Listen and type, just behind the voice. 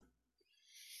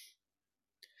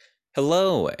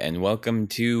Hello, and welcome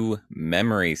to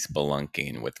Memory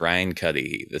Spelunking with Ryan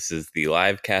Cudahy. This is the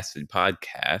live casted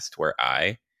podcast where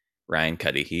I, Ryan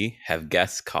Cudahy, have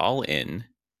guests call in,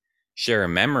 share a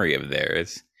memory of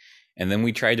theirs, and then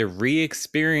we try to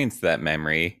re-experience that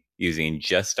memory using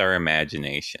just our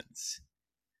imaginations.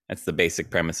 That's the basic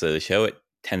premise of the show. It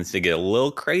tends to get a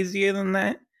little crazier than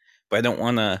that, but I don't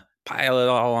want to pile it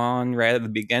all on right at the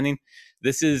beginning.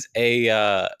 This is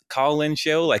a call-in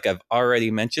show, like I've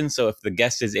already mentioned. So if the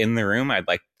guest is in the room, I'd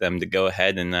like them to go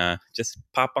ahead and just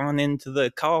pop on into the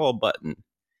call button.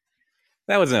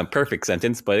 That wasn't a perfect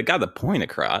sentence, but it got the point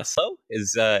across. Hello,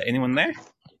 is anyone there?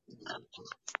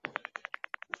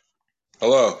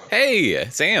 Hello. Hey,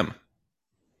 Sam.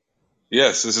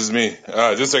 Yes, this is me.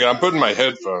 Just a second. I'm putting my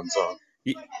headphones on.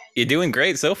 You're doing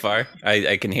great so far.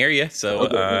 I can hear you.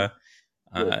 So,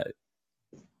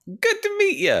 good to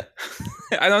meet you.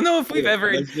 I don't know if we've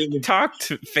ever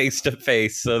talked face to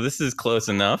face, so this is close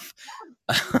enough.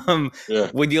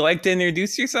 Would you like to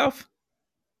introduce yourself?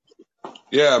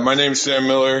 Yeah, my name's Sam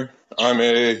Miller. I'm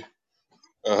a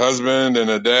husband and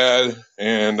a dad,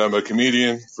 and I'm a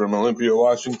comedian from Olympia,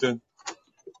 Washington.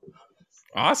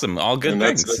 Awesome. All good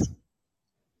things.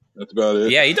 That's about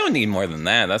it. Yeah, you don't need more than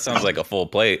that. That sounds like a full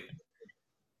plate.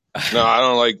 No, I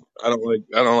don't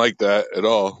like that at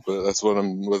all, but that's what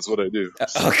I do.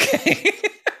 Okay.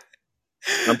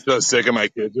 I'm so sick of my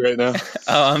kids right now.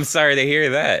 Oh, I'm sorry to hear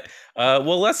that.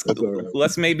 Well,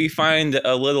 let's maybe find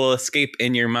a little escape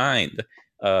in your mind.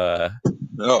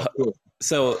 Cool.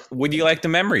 So, would you like to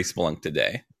memory spelunk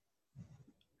today?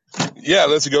 Yeah,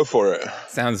 let's go for it.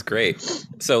 Sounds great.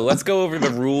 So let's go over the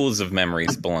rules of memory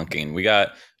spelunking. We got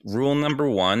rule number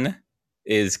 1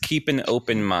 is keep an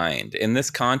open mind. In this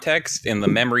context, in the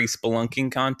memory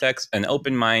spelunking context, an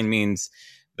open mind means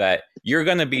that you're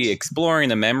going to be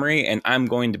exploring a memory and I'm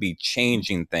going to be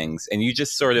changing things, and you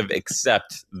just sort of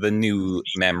accept the new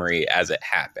memory as it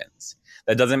happens.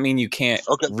 That doesn't mean you can't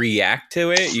react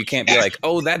to it. You can't be like,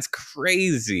 oh, that's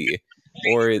crazy,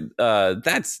 or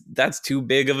that's too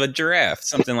big of a giraffe,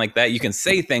 something like that. You can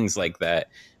say things like that,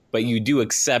 but you do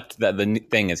accept that the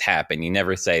thing has happened. You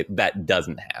never say that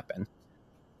doesn't happen.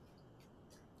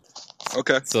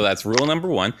 Okay. So that's rule number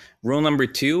 1. Rule number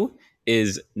 2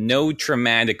 is no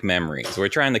traumatic memories. We're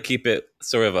trying to keep it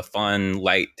sort of a fun,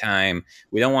 light time.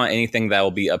 We don't want anything that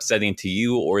will be upsetting to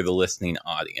you or the listening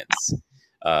audience.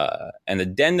 An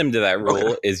addendum to that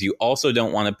rule is you also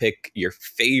don't want to pick your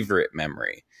favorite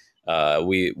memory.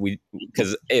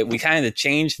 Because we kind of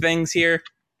change things here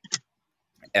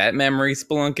at Memory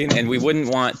Spelunking, and we wouldn't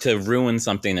want to ruin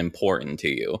something important to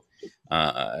you.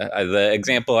 The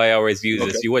example I always use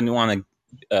is you wouldn't want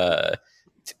to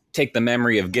take the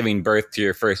memory of giving birth to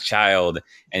your first child,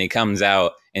 and he comes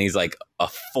out and he's like a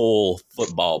full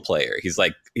football player. He's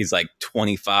like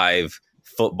 25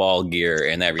 football gear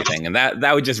and everything, and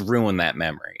that would just ruin that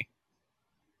memory.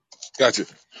 Gotcha.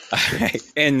 All right.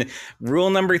 And rule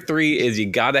number 3 is you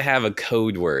got to have a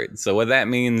code word. So what that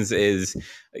means is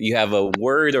you have a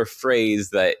word or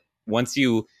phrase that once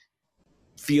you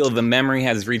feel the memory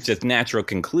has reached its natural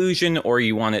conclusion, or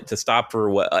you want it to stop for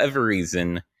whatever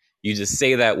reason, you just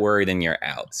say that word and you're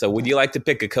out. So would you like to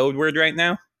pick a code word right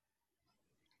now?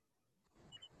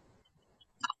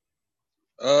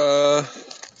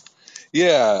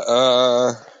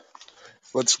 Yeah.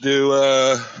 Let's do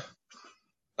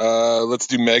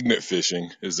magnet fishing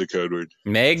is the code word.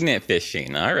 Magnet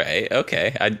fishing. All right.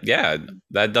 Okay.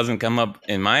 That doesn't come up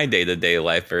in my day-to-day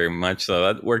life very much,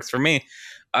 so that works for me.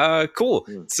 Cool.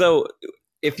 So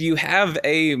if you have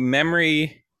a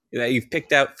memory that you've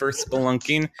picked out for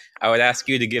spelunking, I would ask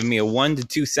you to give me a 1 to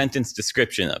 2 sentence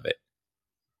description of it.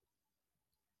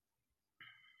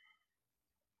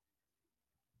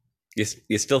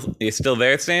 You still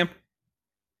there, Sam?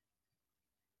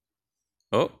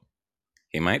 Oh,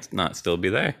 he might not still be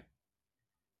there.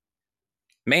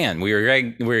 Man, we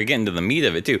were getting to the meat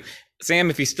of it too. Sam,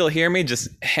 if you still hear me, just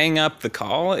hang up the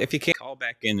call. If you can't, call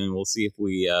back in and we'll see if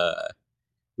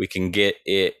we can get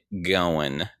it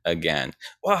going again.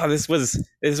 Wow, this was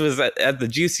at the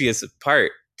juiciest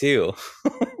part too.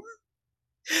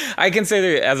 I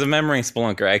consider, as a memory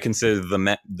spelunker, I consider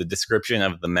the description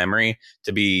of the memory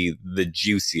to be the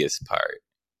juiciest part.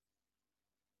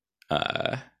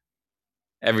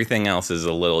 Everything else is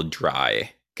a little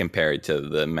dry compared to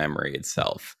the memory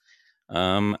itself.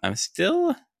 I'm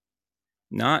still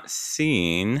not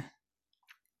seeing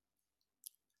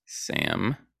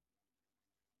Sam.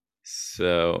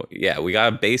 So yeah, we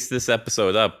gotta base this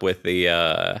episode up with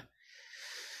a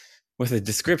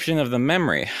description of the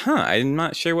memory. I'm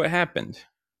not sure what happened.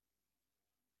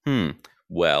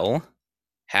 Well,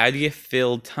 how do you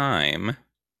fill time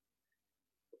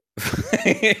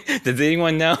Does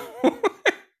anyone know?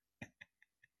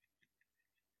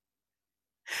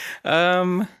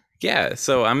 Yeah,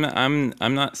 so I'm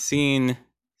not seeing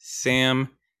Sam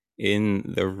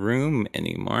in the room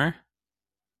anymore.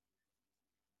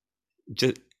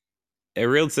 Just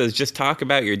Ariel says, just talk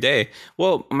about your day.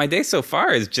 Well, my day so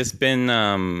far has just been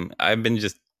I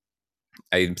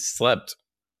slept.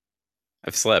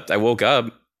 I've slept. I woke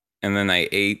up and then I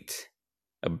ate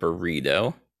a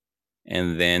burrito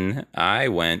and then I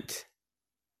went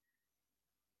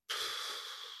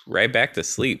right back to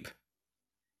sleep.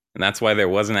 And that's why there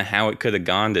wasn't a how it could have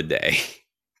gone today.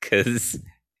 Cause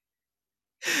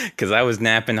I was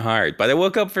napping hard. But I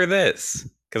woke up for this.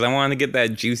 Because I wanted to get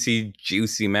that juicy,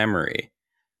 juicy memory.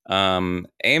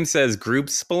 Aim says group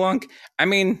spelunk. I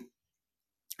mean,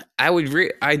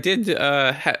 I did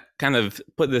kind of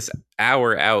put this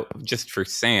hour out just for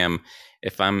Sam.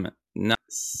 If I'm not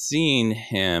seeing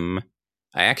him,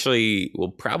 I actually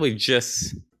will probably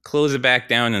just close it back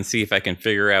down and see if I can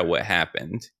figure out what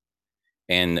happened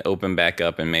and open back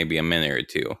up in maybe a minute or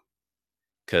two.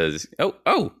 Because,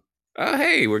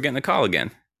 hey, we're getting a call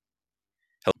again.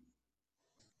 No.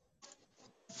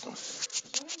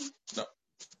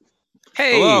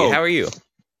 Hey, Hello. How are you?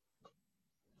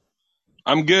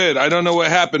 I'm good. I don't know what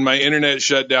happened. My internet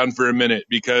shut down for a minute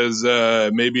because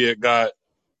maybe it got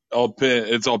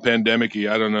it's all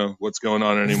pandemic-y. I don't know what's going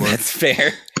on anymore. That's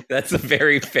fair. That's a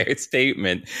very fair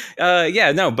statement.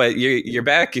 Yeah, no, but you're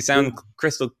back. You sound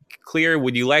crystal clear.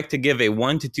 Would you like to give a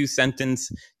 1 to 2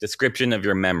 sentence description of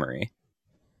your memory?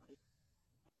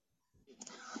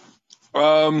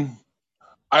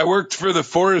 I worked for the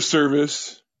Forest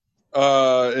Service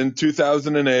in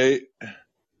 2008.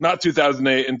 Not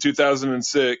 2008, in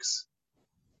 2006.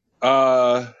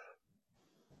 And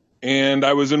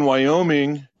I was in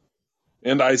Wyoming,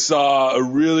 and I saw a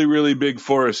really, really big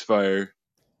forest fire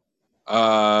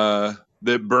that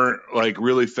burnt like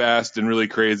really fast and really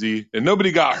crazy. And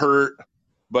nobody got hurt,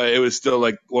 but it was still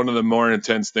like one of the more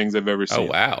intense things I've ever seen.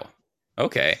 Oh, wow.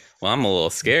 Okay. Well, I'm a little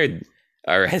scared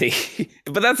already,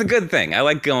 but that's a good thing. I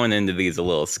like going into these a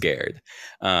little scared.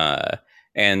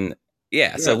 And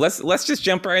yeah, so let's just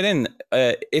jump right in.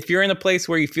 If you're in a place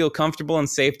where you feel comfortable and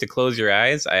safe to close your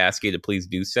eyes, I ask you to please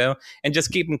do so, and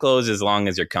just keep them closed as long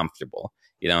as you're comfortable.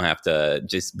 You don't have to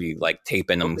just be like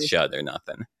taping them shut or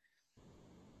nothing.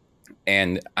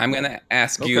 And I'm going to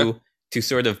ask you to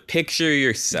sort of picture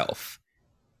yourself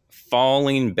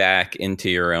falling back into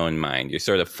your own mind. You're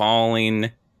sort of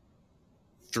falling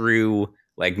through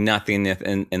like nothingness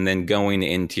and then going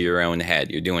into your own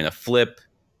head. You're doing a flip.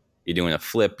 You're doing a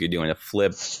flip,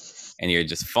 and you're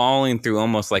just falling through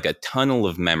almost like a tunnel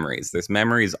of memories. There's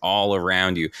memories all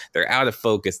around you. They're out of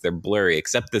focus. They're blurry,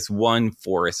 except this one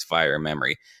forest fire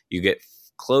memory. You get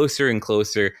closer and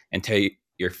closer until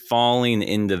you're falling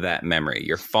into that memory.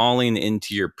 You're falling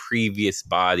into your previous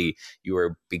body. You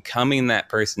are becoming that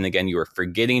person again. You are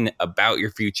forgetting about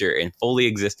your future and fully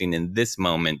existing in this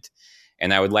moment.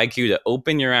 And I would like you to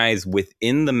open your eyes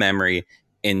within the memory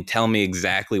and tell me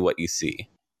exactly what you see.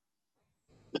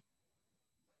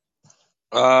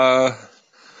 We're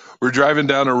driving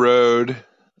down a road.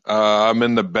 I'm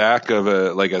in the back of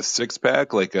a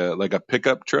 6-pack, like a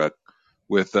pickup truck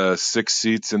with 6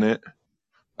 seats in it.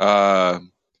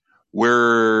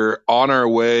 We're on our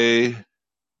way.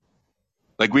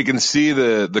 Like we can see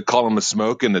the column of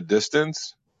smoke in the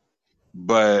distance,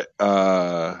 but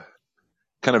kind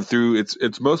of through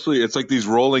it's mostly it's like these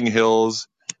rolling hills,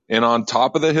 and on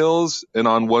top of the hills and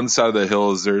on one side of the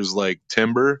hills there's like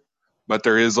timber. But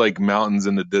there is like mountains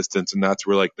in the distance, and that's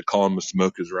where like the column of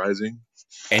smoke is rising.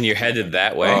 And you're headed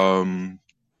that way?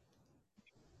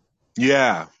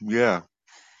 Yeah.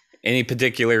 Any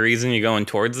particular reason you're going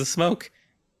towards the smoke?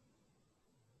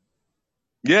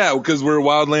 Yeah, because we're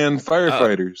wildland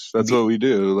firefighters. That's what we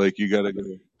do. Like you gotta go.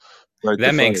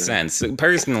 That makes sense.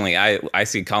 Personally, I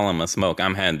see column of smoke.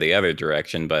 I'm headed the other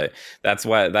direction, but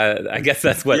I guess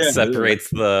that's what separates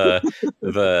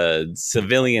the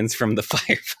civilians from the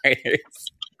firefighters.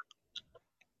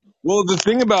 Well, the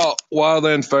thing about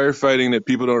wildland firefighting that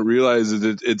people don't realize is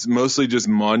that it's mostly just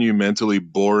monumentally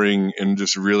boring and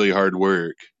just really hard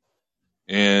work.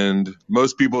 And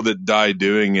most people that die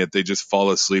doing it, they just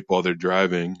fall asleep while they're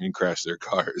driving and crash their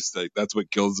cars. Like that's what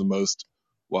kills the most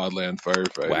wildland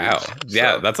firefighters. Wow.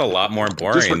 Yeah, that's a lot more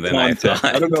boring than I thought.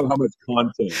 I don't know how much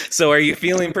content. So are you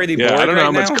feeling pretty bored I don't know right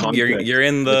how much now? content. You're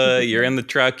in the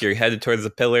truck, you're headed towards the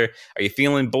pillar. Are you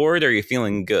feeling bored or are you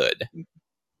feeling good?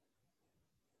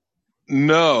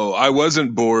 No, I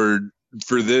wasn't bored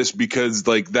for this because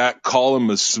like that column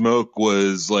of smoke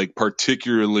was like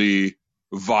particularly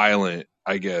violent,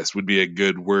 I guess would be a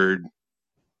good word.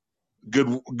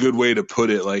 good way to put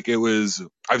it. Like, it was,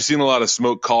 I've seen a lot of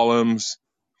smoke columns.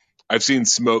 I've seen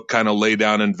smoke kind of lay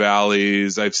down in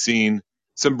valleys. I've seen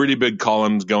some pretty big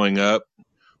columns going up.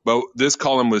 But this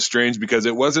column was strange because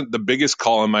it wasn't the biggest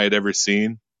column I had ever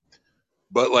seen.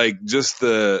 But like just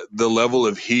the level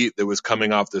of heat that was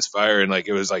coming off this fire, and like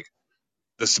it was like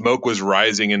the smoke was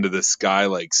rising into the sky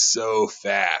like so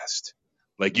fast.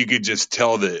 Like you could just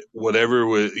tell that whatever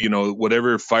was,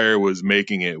 whatever fire was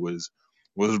making it was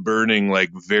burning like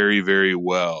very, very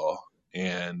well.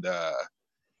 And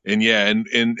yeah, and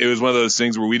it was one of those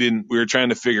things where we were trying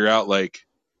to figure out like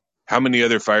how many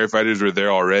other firefighters were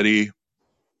there already,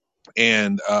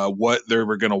 and what they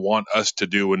were going to want us to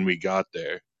do when we got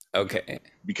there. Okay.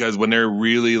 Because when they're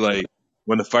really like,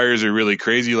 when the fires are really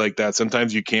crazy like that,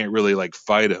 sometimes you can't really like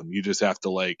fight them. You just have to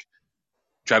like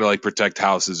try to like protect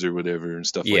houses or whatever and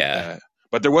stuff like that.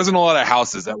 But there wasn't a lot of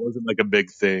houses. That wasn't like a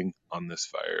big thing on this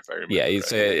fire, if I remember.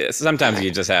 Yeah, sometimes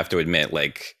you just have to admit,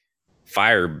 like,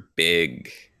 fire big.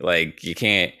 Like, you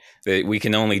can't. We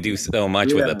can only do so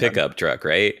much with a pickup truck,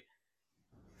 right?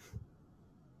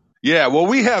 Yeah, well,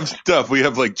 we have stuff. We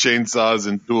have like chainsaws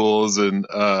and tools, and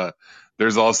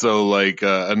there's also like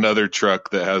another truck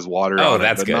that has water on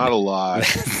it, but good. not a lot.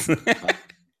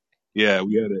 Yeah,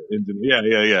 we had an engine.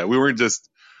 Yeah. We weren't just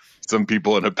some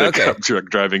people in a pickup truck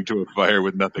driving to a fire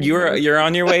with nothing. You're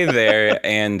on your way there,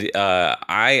 and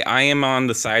I am on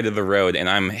the side of the road, and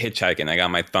I'm hitchhiking. I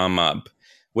got my thumb up.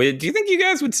 Do you think you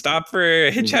guys would stop for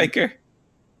a hitchhiker?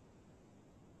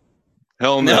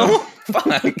 Hell no.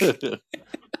 Fuck.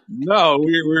 No,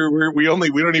 we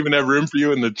don't even have room for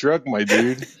you in the truck, my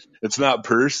dude. It's not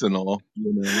personal,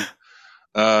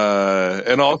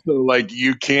 and also like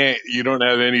you don't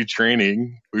have any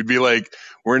training. We'd be like,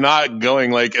 we're not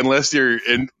going, like, unless you're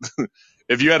in,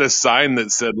 if you had a sign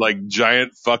that said like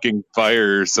giant fucking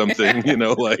fire or something,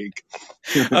 like.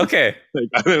 Okay.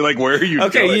 Like, where are you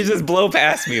going? You just blow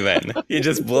past me then. You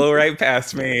just blow right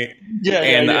past me.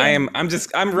 I'm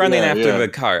running after the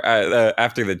car,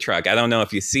 after the truck. I don't know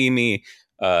if you see me,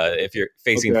 if you're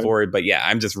facing forward, but yeah,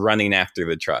 I'm just running after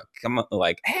the truck. Come on,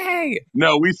 like, hey.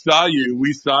 No, we saw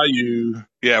you.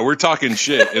 Yeah, we're talking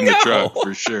shit in the truck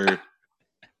for sure.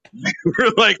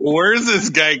 We're like, where's this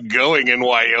guy going in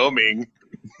Wyoming?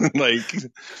 Like,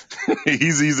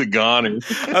 he's a goner.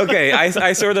 Okay,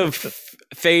 I sort of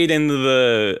fade into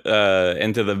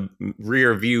the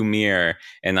rear view mirror,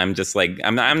 and I'm just like,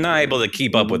 I'm not able to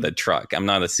keep up with the truck. I'm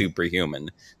not a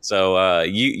superhuman. So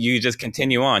you just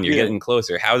continue on. You're getting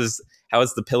closer. How's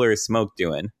the pillar of smoke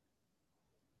doing?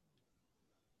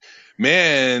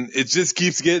 Man, it just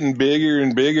keeps getting bigger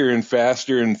and bigger and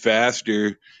faster.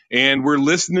 And we're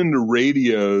listening to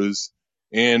radios,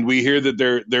 and we hear that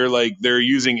they're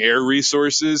using air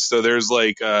resources. So there's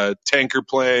like tanker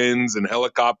planes and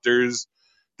helicopters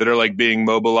that are like being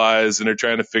mobilized, and they're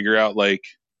trying to figure out like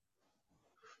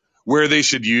where they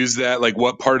should use that, like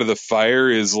what part of the fire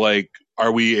is like,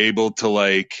 are we able to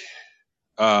like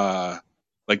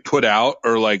put out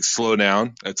or like slow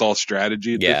down? It's all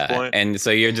strategy at this point. And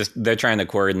so they're trying to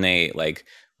coordinate like,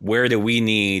 where do we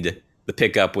need the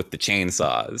pickup with the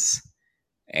chainsaws,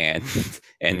 and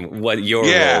what your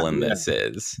role in this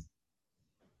is.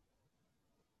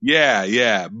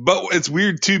 Yeah. But it's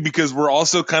weird too, because we're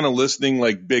also kind of listening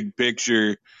like big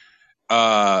picture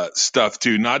stuff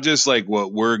too, not just like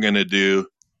what we're going to do,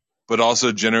 but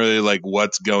also generally like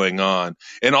what's going on.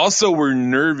 And also we're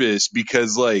nervous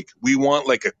because like we want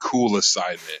like a cool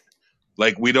assignment.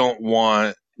 Like we don't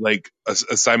want like a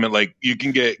assignment like you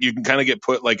can kind of get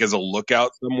put like as a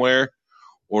lookout somewhere,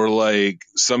 or like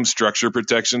some structure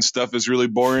protection stuff is really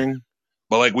boring.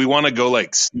 But like we want to go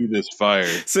like see this fire.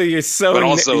 So but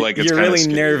also like you're really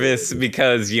nervous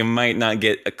because you might not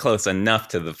get close enough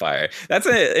to the fire. That's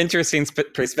an interesting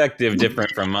perspective,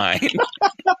 different from mine.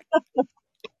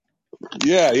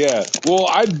 Yeah. Well,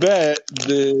 I bet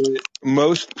that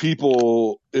most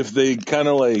people, if they kind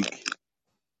of like,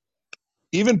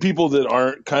 even people that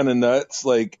aren't kind of nuts,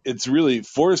 like it's really,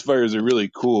 forest fires are really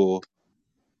cool.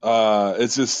 It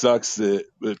just sucks that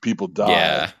people die.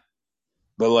 Yeah.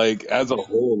 But like as a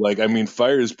whole, like, I mean,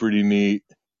 fire is pretty neat.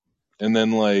 And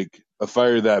then like a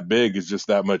fire that big is just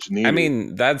that much neater. I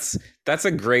mean, that's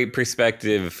a great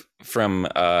perspective from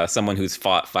someone who's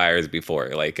fought fires before.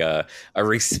 Like a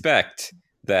respect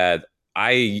that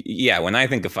when I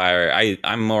think of fire,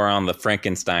 I'm more on the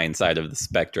Frankenstein side of the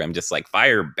spectrum. Just like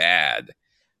fire bad,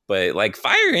 but like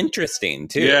fire interesting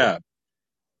too. Yeah.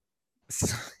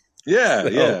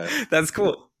 Yeah. That's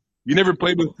cool. You never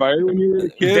played with fire when you were a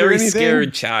kid? Very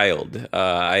scared child.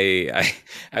 I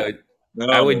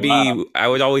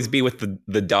would always be with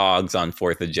the dogs on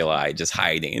 4th of July, just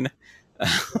hiding.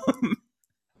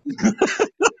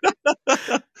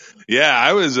 Yeah,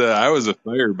 I was a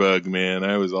firebug, man.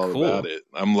 I was all Cool. about it.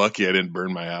 I'm lucky I didn't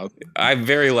burn my house. I'm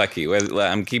very lucky.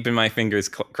 I'm keeping my fingers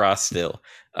crossed still.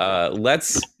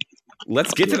 Let's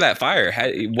get to that fire.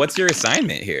 What's your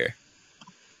assignment here?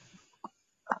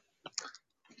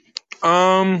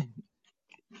 I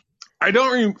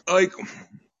don't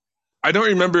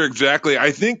remember exactly.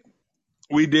 I think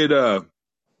we did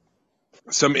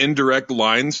some indirect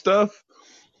line stuff,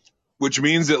 which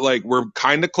means that like we're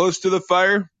kind of close to the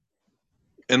fire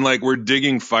and like we're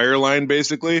digging fire line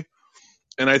basically.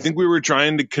 And I think we were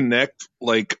trying to connect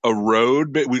like a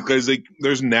road because like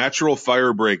there's natural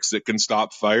fire breaks that can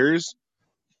stop fires,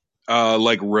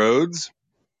 like roads.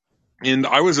 And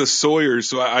I was a sawyer,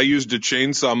 so I used a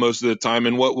chainsaw most of the time.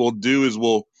 And what we'll do is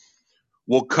we'll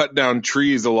cut down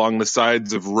trees along the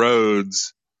sides of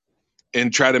roads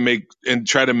and try to make an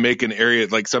area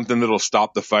like something that'll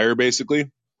stop the fire basically.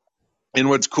 And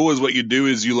what's cool is what you do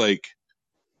is you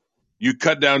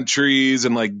cut down trees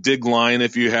and like dig line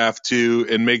if you have to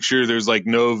and make sure there's like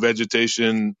no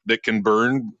vegetation that can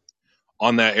burn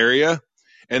on that area.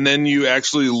 And then you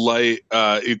actually light,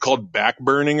 it's called back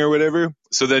burning or whatever.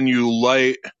 So then you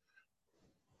light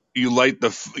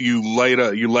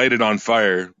it on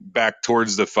fire back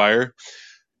towards the fire.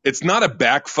 It's not a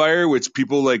backfire, which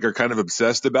people like are kind of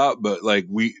obsessed about, but like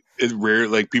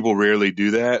people rarely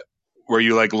do that where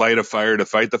you like light a fire to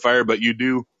fight the fire, but you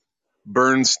do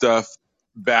burn stuff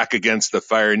back against the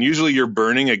fire. And usually you're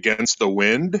burning against the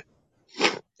wind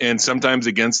and sometimes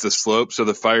against the slope. So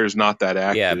the fire's not that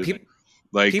active. Yeah.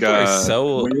 People are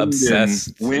so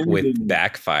obsessed with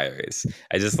backfires.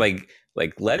 I just like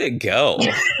let it go.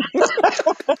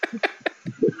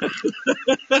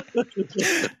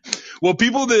 Well,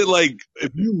 people that like,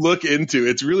 if you look into,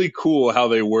 it's really cool how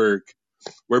they work.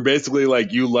 Where basically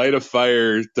like you light a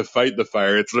fire to fight the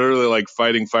fire. It's literally like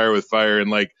fighting fire with fire,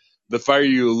 and like the fire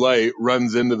you light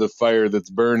runs into the fire that's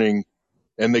burning,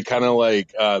 and they kind of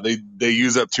like they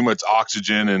use up too much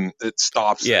oxygen and it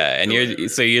stops. Yeah, and you're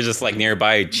just like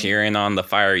nearby cheering on the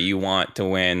fire you want to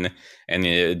win, and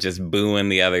you're just booing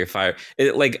the other fire.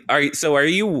 Are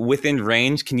you within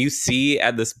range? Can you see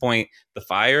at this point the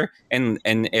fire? And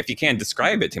if you can't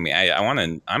describe it to me,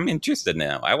 I'm interested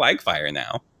now. I like fire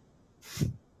now.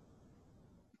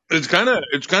 It's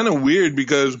kind of weird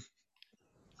because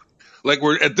like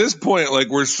we're at this point, like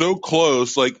we're so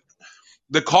close, like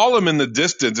the column in the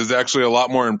distance is actually a lot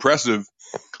more impressive.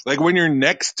 Like when you're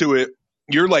next to it,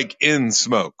 you're like in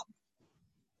smoke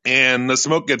and the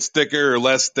smoke gets thicker or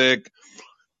less thick.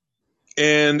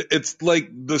 And it's like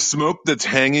the smoke that's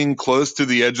hanging close to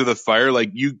the edge of the fire. Like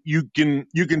you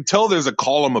can tell there's a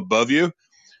column above you.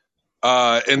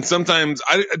 And sometimes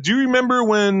do you remember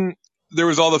when there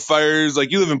was all the fires?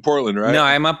 Like you live in Portland, right? No,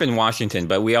 I'm up in Washington,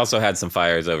 but we also had some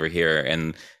fires over here,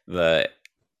 and the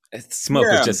smoke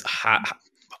was just hot,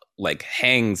 like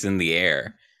hangs in the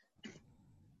air.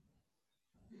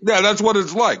 Yeah, that's what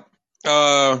it's like.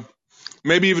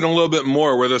 Maybe even a little bit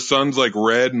more, where the sun's like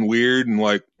red and weird and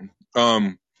like,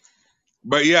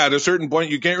 but yeah, at a certain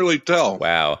point you can't really tell.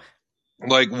 Wow.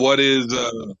 Like what is,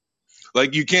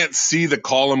 like you can't see the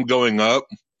column going up.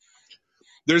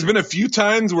 There's been a few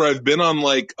times where I've been on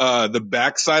like the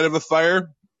backside of a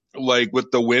fire, like with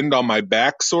the wind on my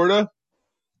back, sorta,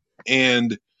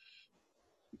 and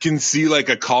can see like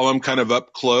a column kind of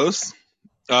up close.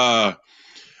 But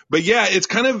yeah,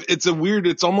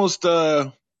 it's almost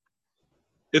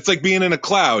it's like being in a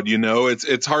cloud, you know.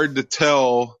 It's hard to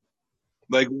tell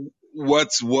like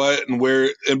what's what and where.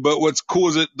 But what's cool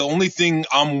is that the only thing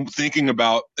I'm thinking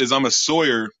about is I'm a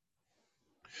sawyer.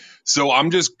 So I'm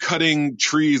just cutting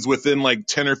trees within like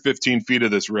 10 or 15 feet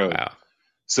of this road. Wow.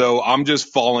 So I'm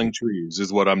just falling trees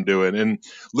is what I'm doing. And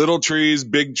little trees,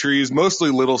 big trees,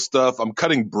 mostly little stuff. I'm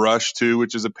cutting brush too,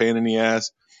 which is a pain in the ass.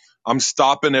 I'm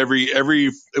stopping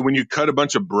when you cut a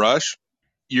bunch of brush,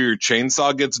 your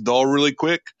chainsaw gets dull really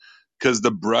quick because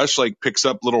the brush like picks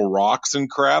up little rocks and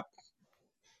crap.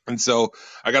 And so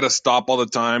I got to stop all the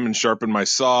time and sharpen my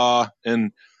saw.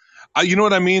 And you know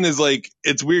what I mean is like,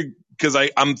 it's weird. Because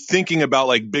I'm thinking about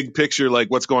like big picture,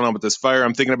 like what's going on with this fire.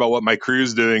 I'm thinking about what my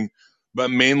crew's doing, but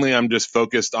mainly I'm just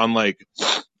focused on like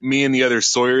me and the other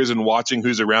sawyers and watching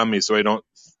who's around me so I don't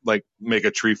like make a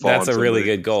tree fall. That's a really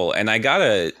good goal. And I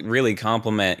gotta really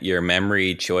compliment your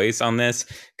memory choice on this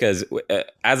because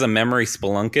as a memory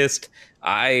spelunkist,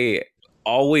 I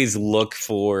always look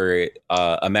for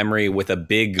a memory with a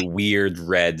big weird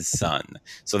red sun.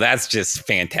 So that's just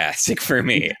fantastic for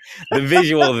me. The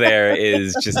visual there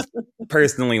is just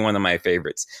personally one of my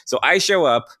favorites. So I show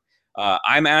up,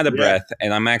 I'm out of Yeah. breath,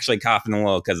 and I'm actually coughing a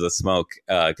little because of smoke.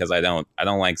 Because I don't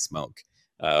like smoke.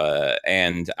 So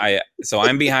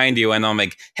I'm behind you, and I'm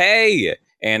like, "Hey!"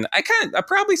 And I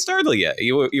probably startle you.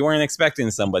 You weren't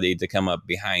expecting somebody to come up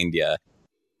behind you.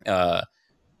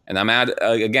 And I'm out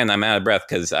I'm out of breath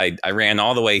because I ran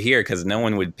all the way here because no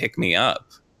one would pick me up.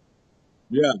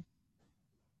 Yeah.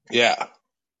 Yeah.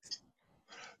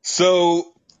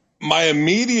 So my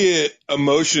immediate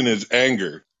emotion is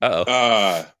anger.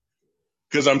 Uh-oh.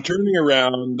 Because I'm turning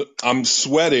around, I'm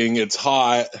sweating, it's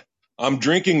hot. I'm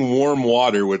drinking warm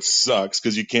water, which sucks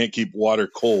because you can't keep water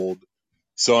cold.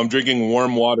 So I'm drinking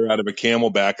warm water out of a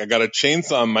Camelback. I got a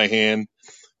chainsaw in my hand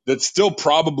that's still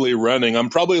probably running. I'm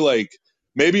probably like,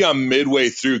 maybe I'm midway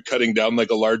through cutting down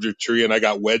like a larger tree and I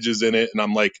got wedges in it. And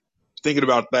I'm like thinking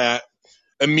about that.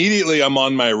 Immediately I'm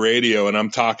on my radio and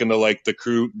I'm talking to like the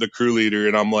crew leader.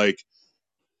 And I'm like,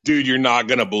 dude, you're not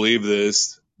going to believe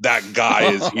this. That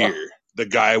guy is here. The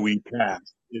guy we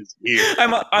passed is here.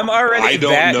 I'm already I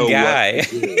don't that know guy. what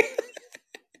to do.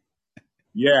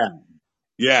 Yeah.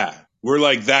 Yeah. We're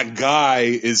like, that guy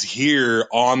is here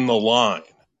on the line.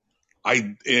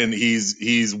 And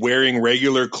he's wearing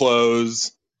regular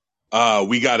clothes.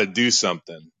 We got to do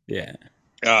something. Yeah.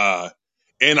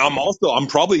 And I'm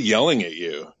probably yelling at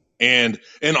you. And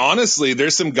honestly,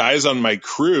 there's some guys on my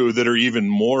crew that are even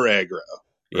more aggro.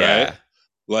 Right? Yeah.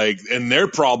 Like, and they're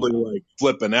probably like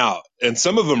flipping out. And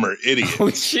some of them are idiots. Oh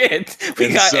shit. We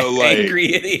got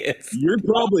angry idiots. You're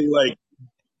probably like,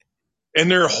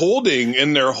 and they're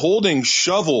holding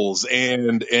shovels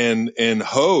and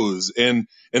hose and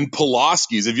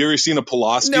Pulaskis. Have you ever seen a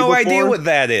Pulaski before? No idea what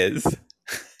that is.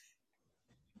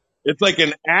 It's like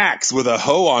an axe with a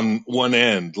hoe on one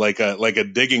end, like a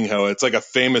digging hoe. It's like a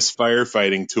famous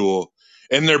firefighting tool.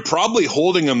 And they're probably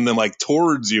holding them like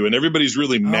towards you, and everybody's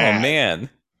really mad. Oh man.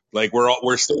 Like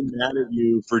we're so mad at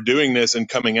you for doing this and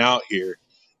coming out here.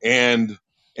 And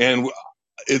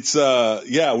it's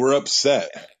we're upset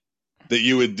that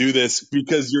you would do this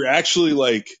because you're actually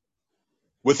like,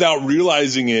 without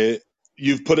realizing it,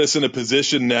 you've put us in a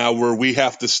position now where we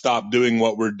have to stop doing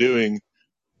what we're doing.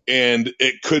 And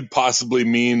it could possibly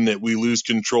mean that we lose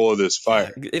control of this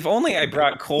fire. If only I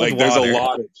brought cold water. There's a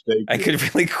lot at stake. I could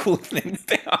really cool things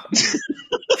down.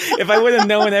 If I would have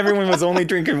known everyone was only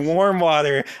drinking warm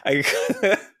water, I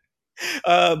could.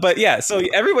 But yeah, so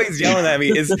everybody's yelling at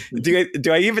me.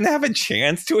 Do I even have a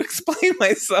chance to explain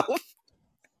myself?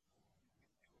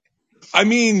 I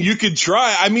mean, you could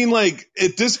try. I mean, like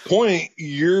at this point,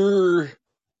 you're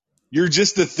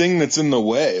just the thing that's in the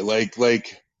way. Like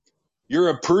you're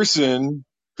a person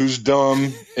who's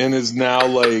dumb and is now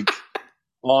like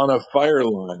on a fire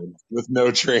line with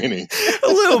no training. A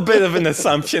little bit of an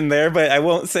assumption there, but I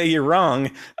won't say you're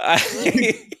wrong.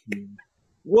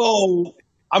 Well,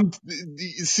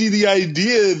 see the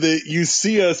idea that you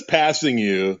see us passing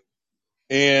you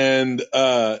and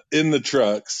in the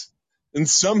trucks, and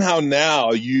somehow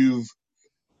now because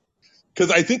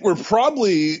I think we're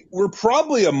probably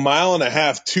 1.5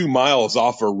 miles, 2 miles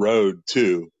off a road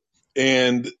too.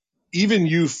 And even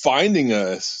you finding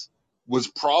us was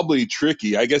probably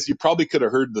tricky. I guess you probably could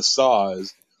have heard the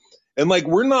saws. And like,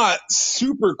 we're not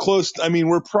super close. I mean,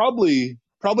 we're probably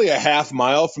 0.5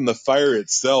 mile from the fire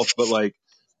itself, but like,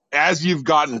 as you've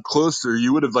gotten closer,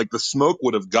 you would have like the smoke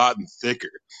would have gotten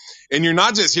thicker. And you're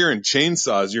not just hearing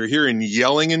chainsaws, you're hearing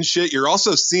yelling and shit. You're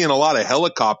also seeing a lot of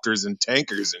helicopters and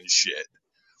tankers and shit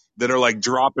that are like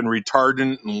dropping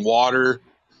retardant and water.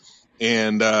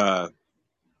 And,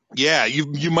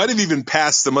 you might have even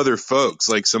passed some other folks,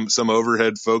 like some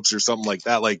overhead folks or something like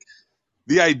that. Like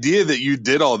the idea that you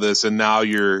did all this and now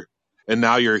you're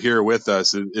here with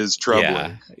us is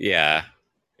troubling. Yeah.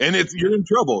 And you're in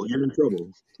trouble. You're in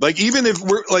trouble. Like, even if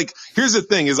we're like, here's the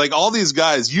thing is like all these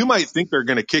guys, you might think they're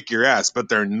going to kick your ass, but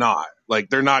they're not. Like,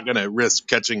 they're not going to risk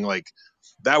catching, like,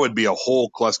 that would be a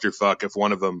whole clusterfuck if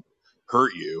one of them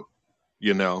hurt you,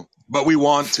 but we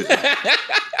want to.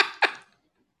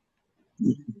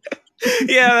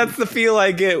 Yeah, that's the feel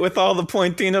I get with all the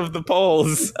pointing of the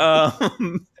poles. Yeah.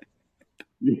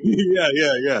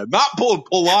 Not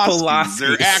Pulaskis.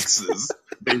 They're axes,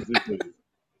 basically.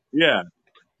 Yeah.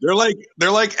 They're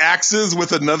like axes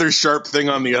with another sharp thing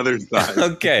on the other side.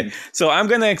 Okay, so I'm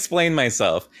going to explain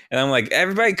myself. And I'm like,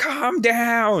 everybody calm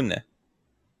down.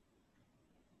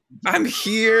 I'm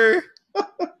here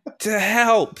to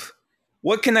help.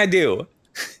 What can I do?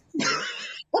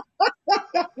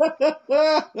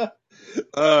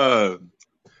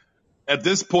 At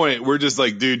this point, we're just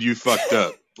like, dude, you fucked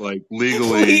up. Like,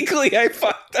 legally, I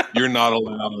fucked up. You're not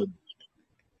allowed.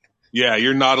 Yeah,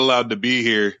 you're not allowed to be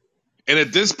here. And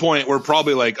at this point, we're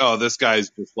probably like, oh, this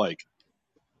guy's just like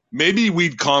maybe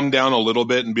we'd calm down a little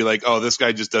bit and be like, oh, this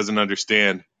guy just doesn't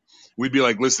understand. We'd be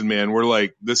like, listen, man, we're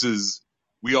like,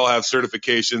 we all have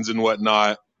certifications and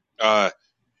whatnot.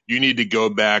 You need to go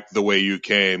back the way you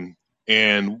came.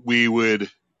 And we would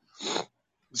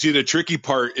see, the tricky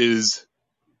part is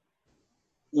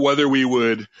whether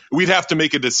we'd have to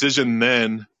make a decision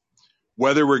then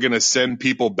whether we're going to send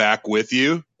people back with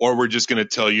you or we're just going to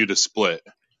tell you to split.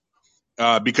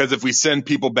 Because if we send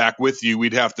people back with you,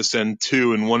 we'd have to send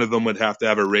two, and one of them would have to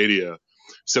have a radio.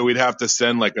 So we'd have to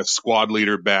send like a squad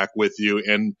leader back with you,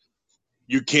 and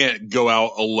you can't go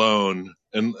out alone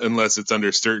unless it's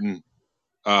under certain.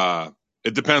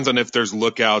 It depends on if there's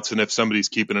lookouts and if somebody's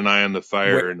keeping an eye on the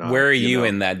fire or not. Where are you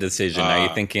in that decision? Are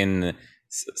you thinking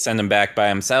send him back by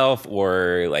himself,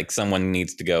 or like someone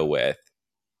needs to go with?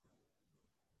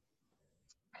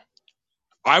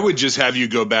 I would just have you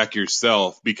go back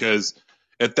yourself, because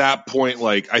at that point,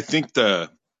 like, I think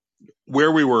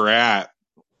where we were at,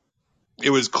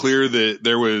 it was clear that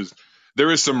there was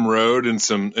some road and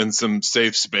some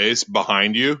safe space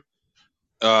behind you.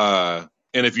 And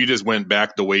if you just went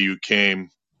back the way you came,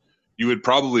 you would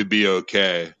probably be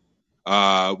okay.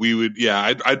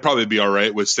 I'd probably be all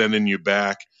right with sending you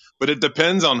back, but it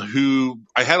depends on who.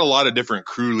 I had a lot of different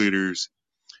crew leaders,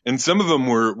 and some of them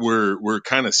were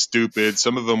kind of stupid.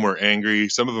 Some of them were angry.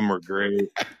 Some of them were great.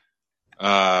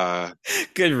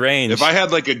 Good range. If I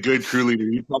had like a good crew leader,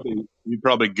 you'd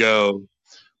probably go.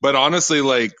 But honestly,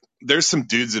 like, there's some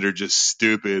dudes that are just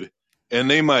stupid, and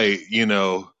they might,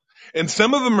 and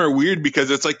some of them are weird because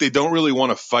it's like they don't really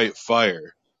want to fight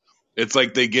fire. It's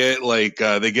like they get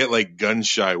gun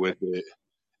shy with it,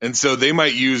 and so they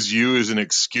might use you as an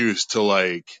excuse to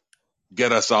like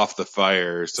get us off the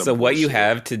fire or something. So what you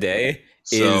have today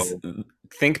is,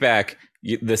 think back,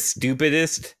 the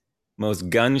stupidest, most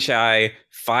gun shy,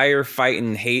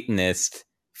 firefighting hatinist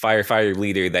firefighter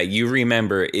leader that you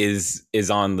remember is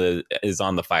on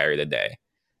the fire today.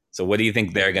 So what do you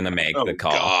think they're gonna make the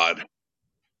call? God.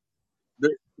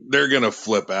 They're gonna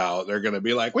flip out. They're gonna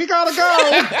be like, "We gotta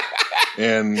go,"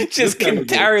 and just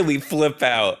entirely flip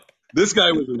out. This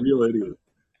guy was a real idiot.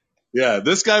 Yeah,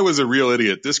 this guy was a real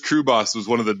idiot. This crew boss was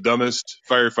one of the dumbest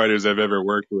firefighters I've ever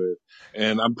worked with,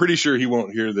 and I'm pretty sure he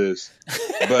won't hear this.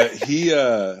 But he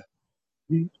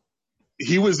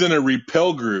was in a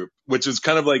rappel group, which is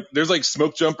kind of like, there's like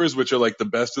smoke jumpers, which are like the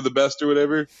best of the best or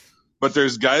whatever. But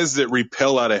there's guys that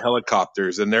rappel out of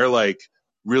helicopters, and they're like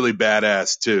really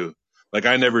badass too. Like,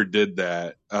 I never did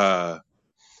that.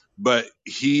 But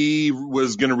he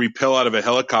was going to rappel out of a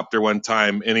helicopter one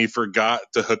time, and he forgot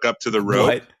to hook up to the rope.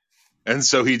 What? And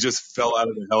so he just fell out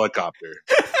of the helicopter.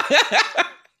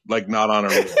 Like, not on a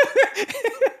rope.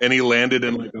 And he landed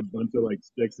in like a bunch of like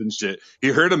sticks and shit. He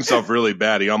hurt himself really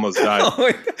bad. He almost died.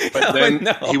 But then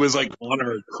he was like on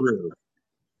our crew.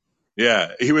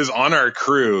 Yeah, he was on our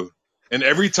crew. And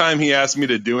every time he asked me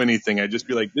to do anything, I'd just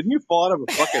be like, didn't you fall out of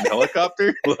a fucking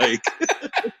helicopter? Like,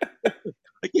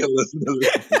 I can't listen to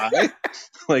this guy.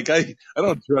 Like, I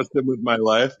don't trust him with my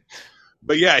life.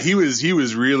 But yeah, he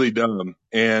was really dumb.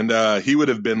 And he would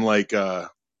have been like,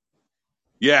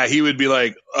 he would be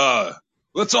like,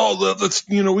 let's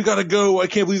we gotta go. I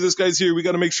can't believe this guy's here. We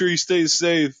gotta make sure he stays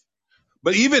safe.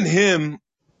 But even him,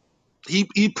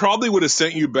 he probably would have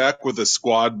sent you back with a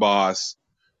squad boss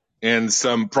and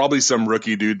probably some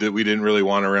rookie dude that we didn't really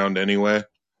want around anyway.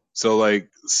 So like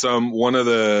so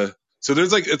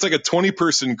there's like, it's like a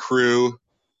 20-person crew.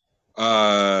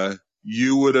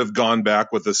 You would have gone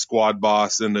back with a squad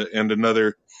boss and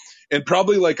another, and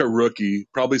probably like a rookie,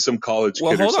 probably some college kid.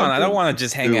 Well, hold on. I don't want to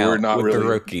just hang out with the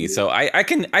rookie. So I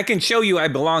can show you I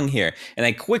belong here. And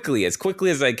as quickly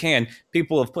as I can,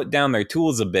 people have put down their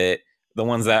tools a bit. The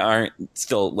ones that aren't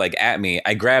still like at me,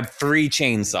 I grabbed 3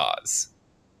 chainsaws.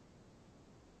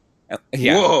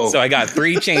 Yeah. Whoa. So I got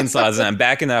 3 chainsaws and I'm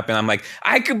backing up and I'm like,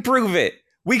 I can prove it.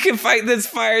 We can fight this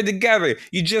fire together.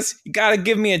 You got to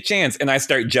give me a chance. And I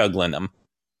start juggling them.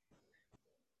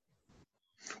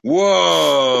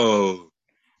 Whoa.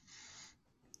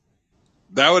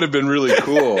 That would have been really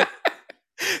cool.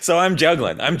 So I'm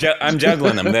juggling. I'm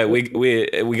juggling them. That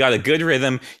we got a good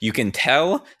rhythm. You can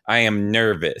tell I am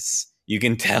nervous. You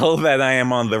can tell that I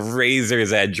am on the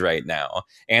razor's edge right now.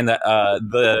 And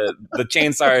the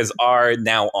chainsaws are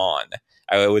now on.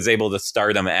 I was able to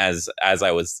start them as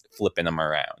I was flipping them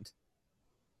around.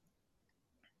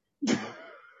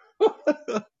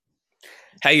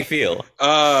 How you feel?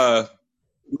 I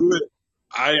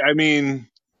mean,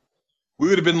 we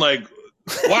would have been like,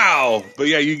 wow, but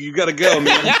yeah, you got to go,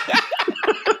 man.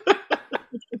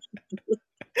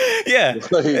 Yeah,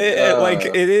 like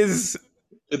it is.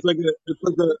 It's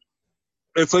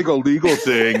like a legal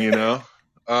thing, you know.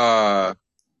 Uh,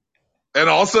 and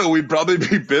also, we'd probably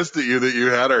be pissed at you that you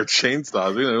had our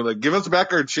chainsaws. Like, give us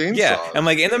back our Yeah, chainsaws, I'm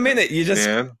like, in a minute, you just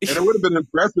man. And it would have been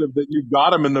impressive that you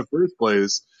got them in the first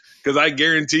place, because I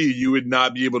guarantee you would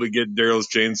not be able to get Daryl's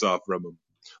chainsaw from him.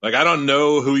 Like, I don't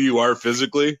know who you are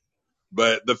physically,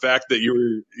 but the fact that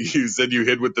you said you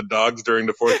hid with the dogs during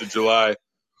the 4th of July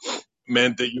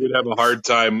meant that you would have a hard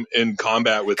time in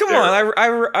combat with come Daryl.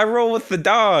 on. I roll with the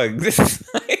dog. This is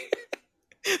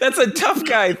that's a tough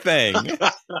guy thing.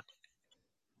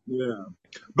 Yeah.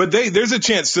 But there's a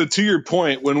chance. So to your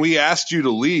point, when we asked you to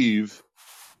leave,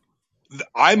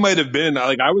 I might have been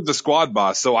like, I was the squad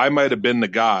boss, so I might have been the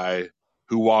guy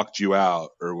who walked you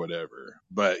out or whatever.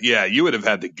 But yeah, you would have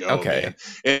had to go, Okay.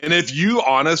 man. And if you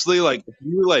honestly,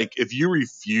 if you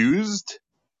refused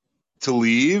to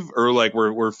leave, or like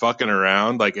we're fucking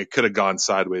around, like it could have gone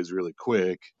sideways really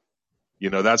quick.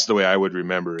 That's the way I would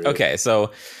remember it. Okay,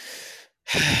 so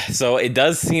it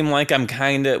does seem like I'm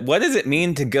kind of. What does it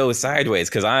mean to go sideways?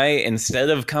 Because instead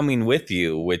of coming with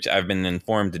you, which I've been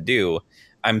informed to do,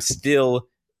 I'm still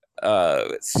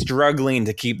struggling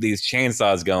to keep these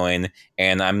chainsaws going,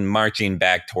 and I'm marching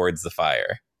back towards the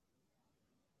fire.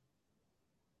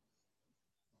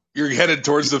 You're headed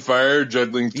towards the fire,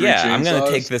 juggling 3 chainsaws? Yeah, I'm going to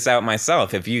take this out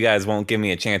myself if you guys won't give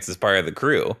me a chance as part of the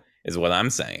crew, is what I'm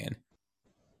saying.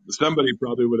 Somebody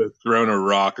probably would have thrown a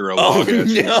rock or a log at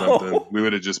you or something. We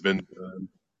would have just been done.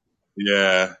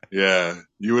 Yeah.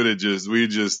 You would have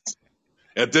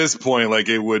at this point, like,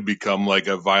 it would become like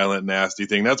a violent, nasty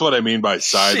ththing. That's what I mean by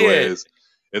sideways. Shit.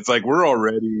 It's like we're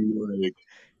already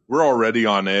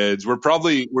on edge. We're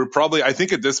probably, I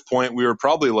think at this point we were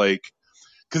probably like,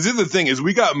 because the thing is,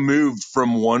 we got moved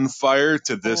from one fire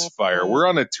to this fire. We're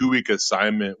on a 2-week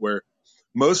assignment where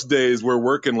most days we're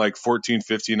working like 14,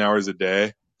 15 hours a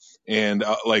day, and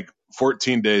like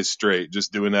 14 days straight,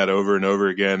 just doing that over and over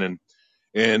again.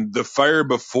 And the fire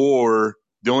before,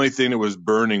 the only thing that was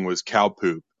burning was cow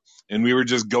poop. And we were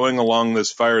just going along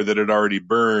this fire that had already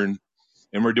burned,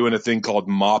 and we're doing a thing called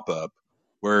mop up,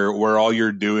 where all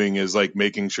you're doing is like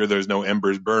making sure there's no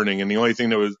embers burning. And the only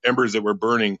thing that was embers that were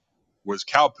burning was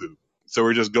cow poop. So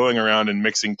we're just going around and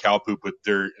mixing cow poop with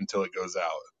dirt until it goes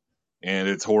out. And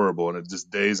it's horrible. And it's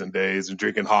just days and days, and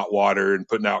drinking hot water and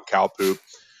putting out cow poop.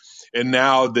 And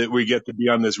now that we get to be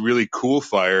on this really cool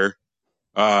fire,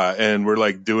 and we're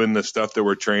like doing the stuff that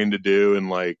we're trained to do,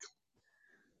 and like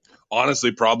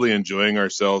honestly probably enjoying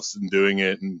ourselves and doing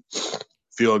it and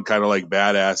feeling kind of like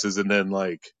badasses. And then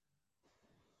like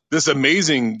this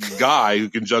amazing guy who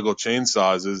can juggle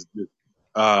chainsaws is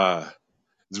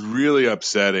really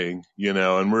upsetting,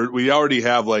 and we already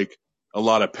have like a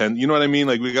lot of you know what I mean?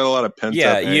 Like we got a lot of pent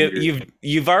up anger.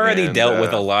 You've already dealt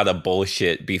with a lot of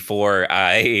bullshit before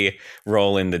I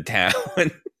roll into town.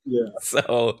 Yeah.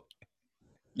 So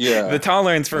yeah, the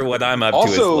tolerance for what I'm up to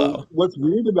is low. What's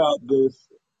weird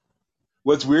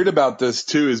about this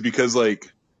too is because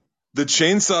like the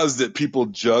chainsaws that people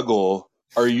juggle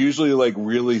are usually like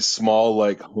really small,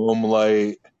 like home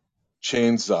light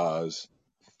chainsaws.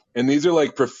 And these are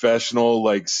like professional,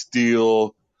 like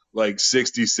steel, like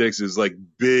 66s, like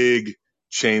big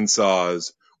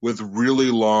chainsaws with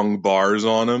really long bars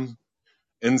on them.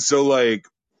 And so like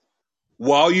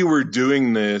while you were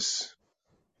doing this,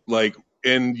 like,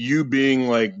 and you being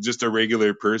like just a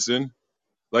regular person,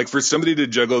 like for somebody to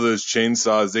juggle those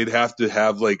chainsaws, they'd have to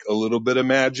have like a little bit of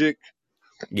magic.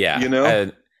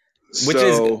 Yeah. Which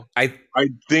is I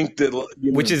think that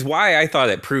which is why I thought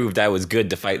it proved I was good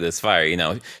to fight this fire,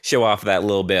 show off that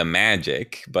little bit of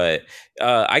magic. But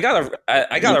I got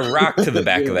a rock to the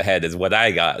back of the head is what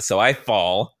I got. So I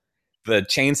fall. The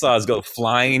chainsaws go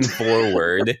flying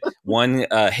forward. One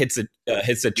hits a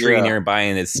tree nearby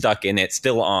and is stuck in it,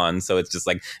 still on. So it's just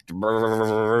like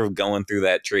going through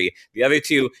that tree. The other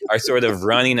two are sort of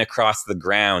running across the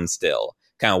ground still,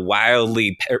 kind of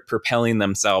wildly propelling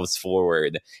themselves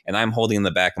forward. And I'm holding the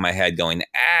back of my head going,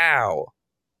 ow.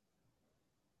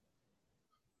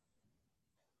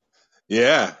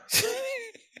 Yeah.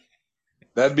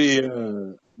 That'd be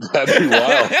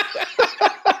wild.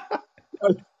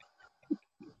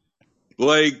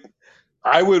 Like,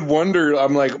 I would wonder,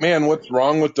 I'm like, man, what's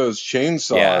wrong with those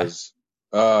chainsaws?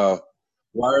 Yeah.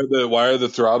 Why are the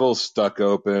throttles stuck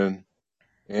open?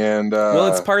 And well,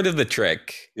 it's part of the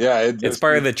trick. Yeah, it's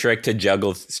part of the trick to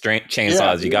juggle chainsaws.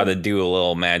 Yeah, you got to do a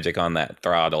little magic on that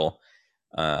throttle.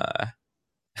 Yeah.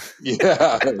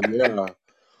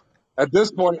 At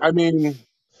this point, I mean,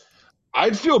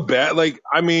 I'd feel bad. Like,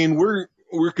 I mean,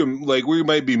 we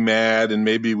might be mad and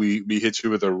maybe we hit you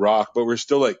with a rock, but we're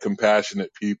still like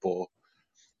compassionate people,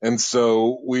 and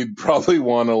so we'd probably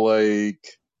want to like,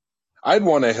 I'd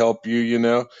want to help you, you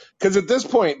know, because at this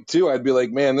point too, I'd be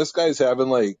like, man, this guy's having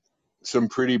like some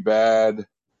pretty bad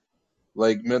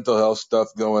like mental health stuff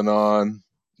going on,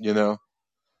 you know.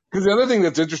 Because the other thing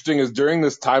that's interesting is during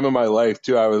this time of my life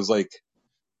too, I was like,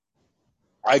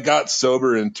 I got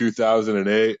sober in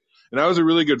 2008, and I was a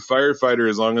really good firefighter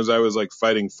as long as I was like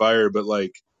fighting fire, but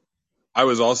like I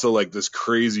was also like this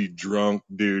crazy drunk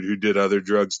dude who did other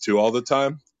drugs too all the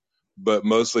time, but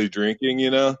mostly drinking,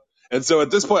 you know? And so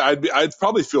at this point, I'd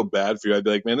probably feel bad for you. I'd be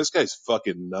like, man, this guy's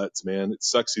fucking nuts, man. It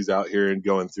sucks he's out here and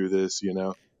going through this, you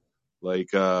know?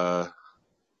 Like, I'd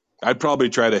probably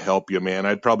try to help you, man.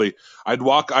 I'd turn off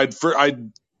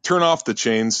the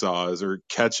chainsaws or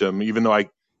catch them, even though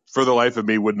for the life of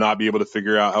me, would not be able to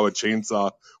figure out how a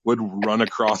chainsaw would run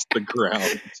across the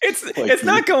ground. It's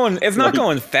not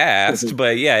going fast,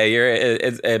 but yeah,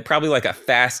 it's probably like a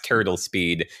fast turtle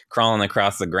speed crawling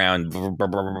across the ground.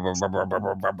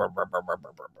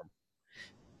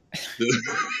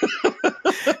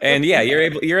 And yeah,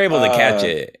 you're able to catch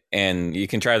it, and you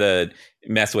can try to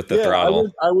mess with the throttle.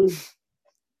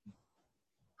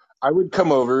 I would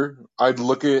come over. I'd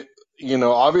look at, you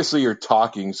know, obviously you're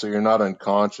talking, so you're not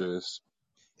unconscious.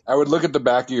 I would look at the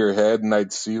back of your head and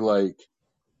I'd see like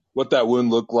what that would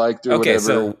look like or Okay, whatever.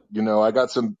 so you know, I got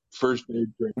some first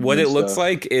aid training. What it looks stuff.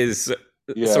 like is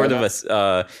sort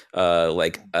of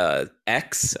a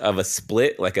X of a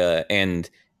split, and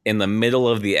in the middle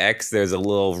of the X, there's a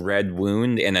little red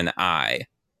wound and an eye.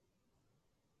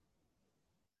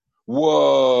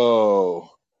 Whoa!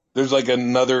 There's like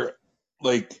another,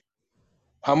 like,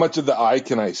 how much of the eye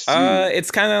can I see?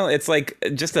 It's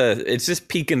just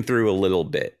peeking through a little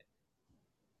bit.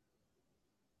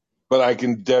 But I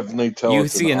can definitely tell. You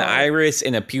see an iris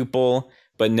and a pupil,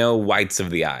 but no whites of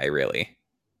the eye, really.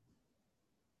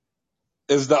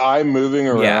 Is the eye moving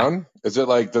around? Yeah. Is it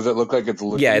like, does it look like it's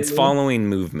looking? Yeah, it's following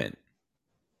movement.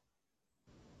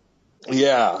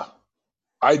 Yeah.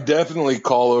 I definitely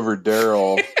call over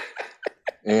Daryl.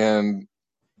 And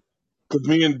because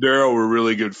me and Daryl were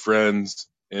really good friends,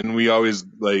 and we always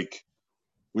did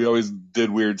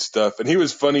weird stuff. And he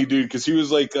was funny, dude, because he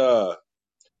was like,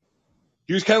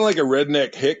 he was kind of like a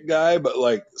redneck hick guy, but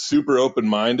like super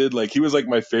open-minded. Like he was like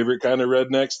my favorite kind of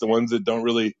rednecks, the ones that don't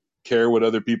really care what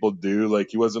other people do. Like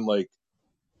he wasn't like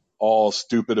all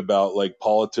stupid about like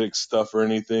politics stuff or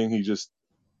anything. He just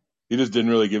didn't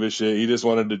really give a shit. He just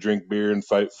wanted to drink beer and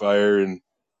fight fire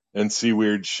and see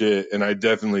weird shit. And I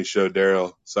definitely showed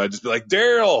Daryl. So I'd just be like,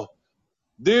 Daryl,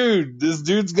 dude, this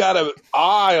dude's got an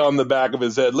eye on the back of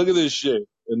his head. Look at this shit.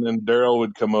 And then Daryl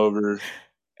would come over.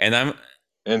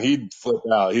 And he'd flip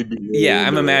out. He'd be really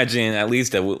I'm imagining at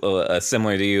least a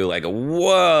similar to you, like,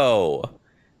 whoa.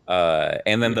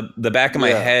 And then the back of my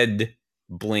head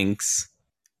blinks.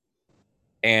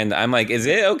 And I'm like, is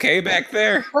it okay back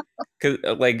there? Because,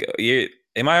 like,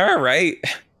 am I all right?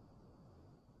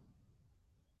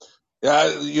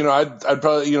 Yeah, you know, I'd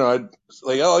probably, you know, I'd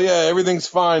like, oh yeah, everything's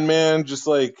fine, man. Just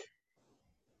like,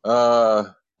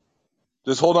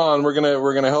 just hold on. We're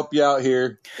gonna help you out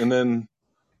here. And then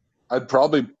I'd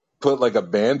probably put like a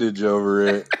bandage over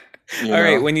it. All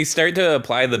right. When you start to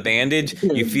apply the bandage,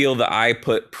 you feel the eye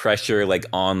put pressure like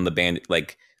on the bandage,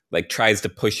 like tries to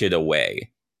push it away.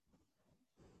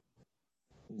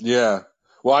 Yeah.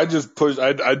 Well, I'd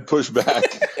push back.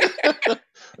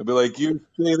 I'd be like, you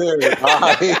stay there. You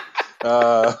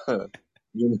know,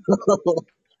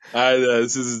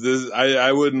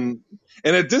 I wouldn't.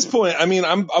 And at this point, I mean,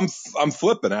 I'm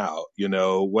flipping out, you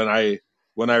know, when I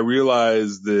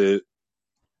realized that,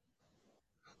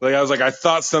 like, I was like, I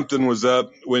thought something was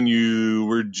up when you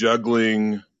were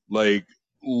juggling like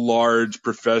large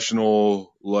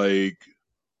professional, like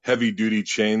heavy duty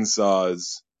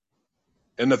chainsaws.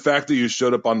 And the fact that you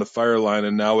showed up on the fire line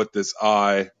and now with this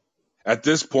eye, at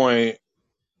this point,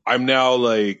 I'm now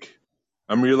like,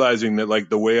 I'm realizing that like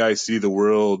the way I see the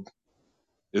world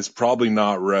is probably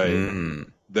not right.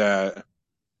 That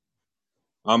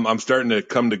I'm starting to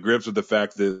come to grips with the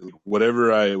fact that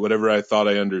whatever I thought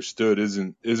I understood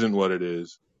isn't what it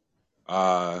is.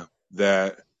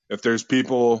 That if there's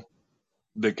people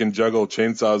that can juggle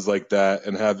chainsaws like that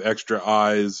and have extra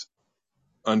eyes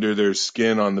under their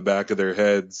skin on the back of their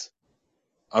heads,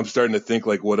 I'm starting to think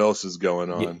like, what else is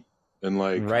going on? And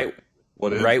like,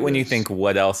 when you think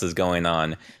what else is going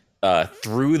on,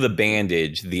 through the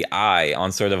bandage, the eye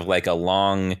on sort of like a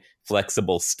long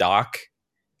flexible stalk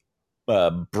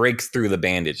breaks through the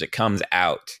bandage. It comes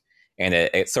out and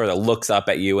it sort of looks up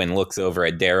at you and looks over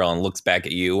at Daryl and looks back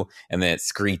at you, and then it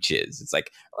screeches. It's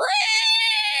like,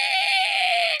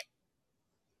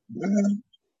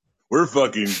 we're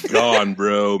fucking gone,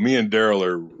 bro. Me and Daryl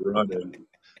are running.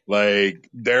 Like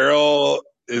Daryl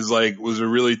was a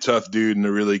really tough dude and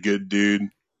a really good dude,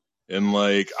 and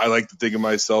like I like to think of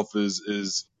myself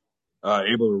as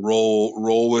able to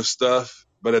roll with stuff.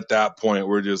 But at that point,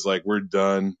 we're just like, we're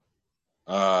done.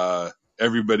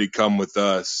 Everybody come with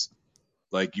us.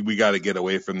 Like, we got to get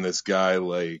away from this guy.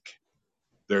 Like,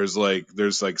 there's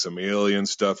some alien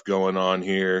stuff going on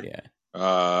here.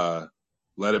 Yeah.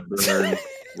 Let it burn.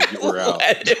 We're out.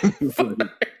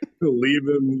 Leave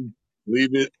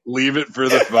it for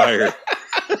the fire.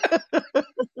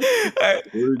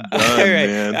 We're done,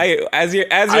 man. I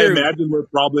imagine we're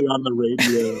probably on the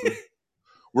radio.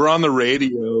 We're on the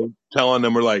radio telling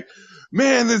them, we're like,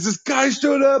 man, there's this guy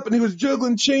showed up and he was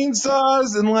juggling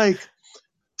chainsaws and like,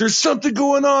 there's something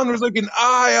going on. There's like an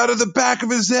eye out of the back of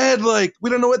his head. Like, we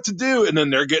don't know what to do. And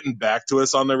then they're getting back to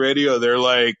us on the radio. They're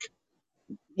like,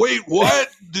 wait, what?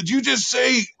 Did you just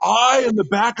say eye in the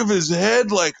back of his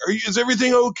head? Like, is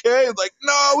everything okay? Like,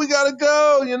 no, we gotta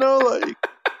go. You know, like,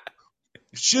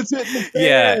 shit's hitting the fan.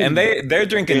 Yeah, and they're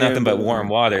drinking nothing but warm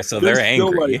water, so they're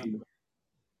angry. Like,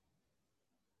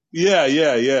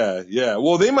 yeah.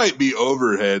 Well, they might be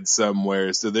overhead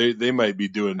somewhere, so they might be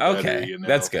doing better. Okay, you know?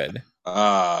 That's good.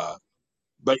 But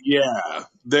yeah,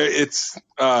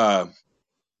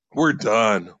 we're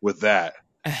done with that.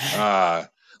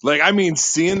 Like, I mean,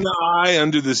 seeing the eye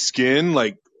under the skin,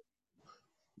 like,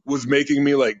 was making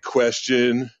me like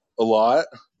question a lot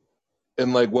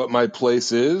and like what my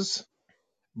place is.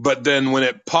 But then when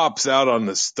it pops out on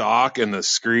the stock and the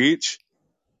screech,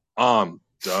 I'm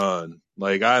done.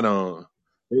 Like,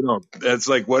 that's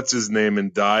like, what's his name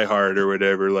in Die Hard or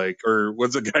whatever, like, or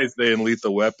what's the guy say in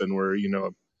Lethal Weapon where, you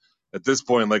know, at this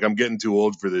point, like, I'm getting too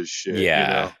old for this shit.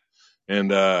 Yeah. You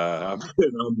know?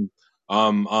 And,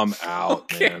 I'm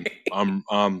out, man. I'm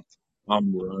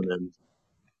running.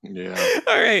 Yeah.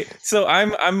 All right. So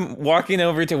I'm walking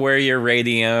over to where you're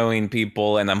radioing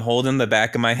people and I'm holding the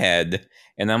back of my head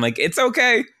and I'm like, it's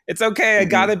okay. It's okay. I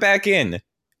got it back in.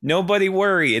 Nobody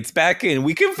worry. It's back in.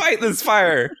 We can fight this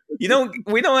fire. We don't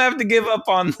have to give up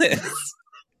on this.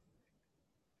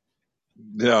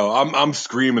 No, I'm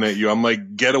screaming at you. I'm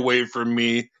like, get away from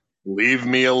me. Leave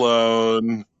me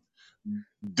alone.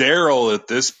 Daryl at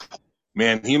this point,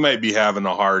 man, he might be having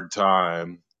a hard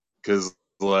time because,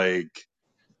 like,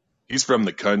 he's from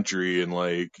the country and,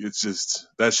 like, it's just,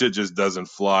 that shit just doesn't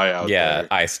fly out there. Yeah,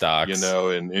 eye stocks. You know,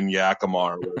 in Yakima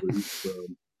or wherever he's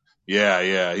from.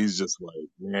 Yeah. He's just like,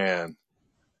 man,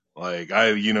 like,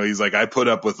 he's like, I put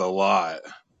up with a lot,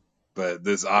 but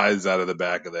this eyes out of the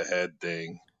back of the head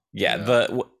thing. Yeah, you know,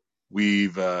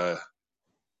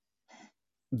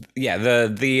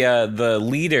 the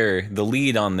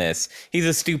lead on this, he's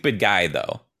a stupid guy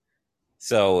though.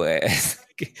 So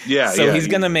he's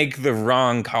gonna make the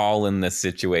wrong call in this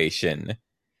situation.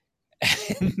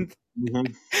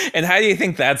 And how do you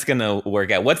think that's gonna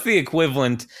work out? What's the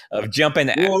equivalent of jumping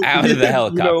out of the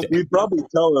helicopter? We'd probably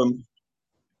tell him.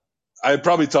 I'd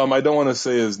probably tell him I don't want to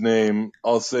say his name.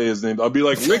 I'll say his name. I'll be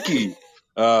like, Ricky,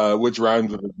 which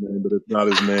rhymes with his name, but it's not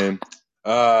his name.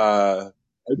 I'd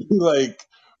be like,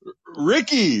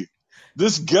 Ricky,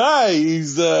 this guy,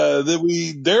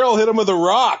 Daryl hit him with a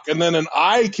rock and then an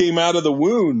eye came out of the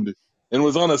wound and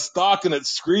was on a stalk and it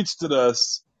screeched at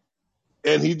us.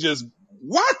 And he just,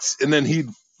 what? And then he'd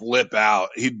flip out.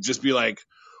 He'd just be like,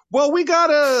 well, we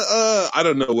gotta, I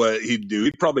don't know what he'd do.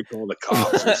 He'd probably call the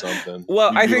cops or something.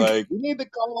 Well, I think like, we need to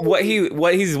call what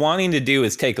he's wanting to do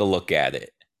is take a look at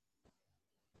it.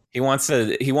 He wants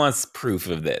proof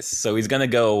of this. So he's gonna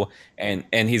go and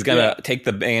he's gonna take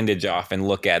the bandage off and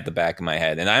look at the back of my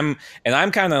head. And I'm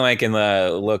kind of like in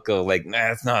the look of like, nah,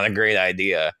 that's not a great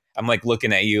idea. I'm like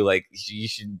looking at you like you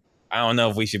should. I don't know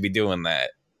if we should be doing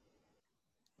that.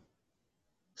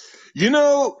 You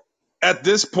know, at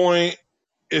this point,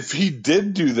 if he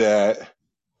did do that,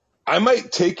 I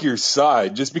might take your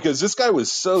side just because this guy was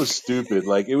so stupid.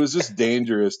 Like, it was just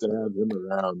dangerous to have him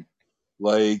around.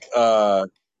 Like, I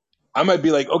might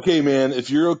be like, okay, man, if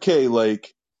you're okay,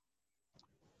 like,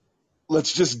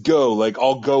 let's just go. Like,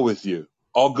 I'll go with you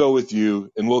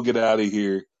and we'll get out of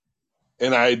here.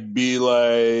 And I'd be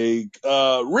like,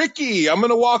 Ricky, I'm going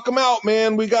to walk him out,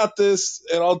 man. We got this.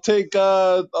 And I'll take,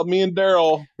 me and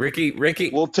Daryl. Ricky.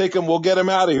 We'll take him. We'll get him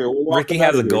out of here. Ricky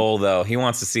has a goal, though. He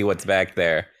wants to see what's back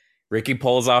there. Ricky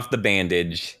pulls off the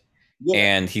bandage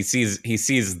and he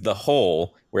sees the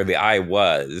hole where the eye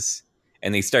was.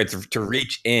 And he starts to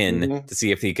reach in to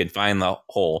see if he could find the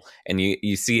hole. And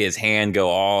you see his hand go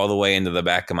all the way into the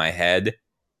back of my head.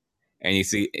 And you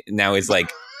see now he's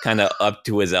like kind of up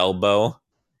to his elbow.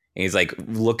 And he's like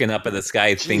looking up at the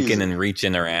sky, thinking Jesus. and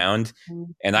reaching around.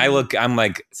 And I'm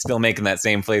like still making that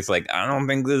same face, like, I don't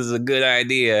think this is a good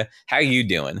idea. How you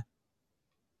doing?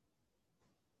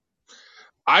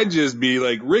 I'd just be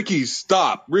like, Ricky,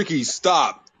 stop.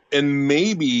 And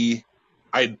maybe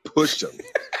I'd push him.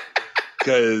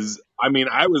 Because, I mean,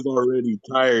 I was already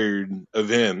tired of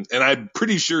him. And I'm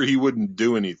pretty sure he wouldn't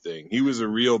do anything. He was a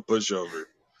real pushover.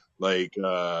 Like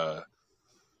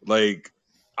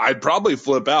I'd probably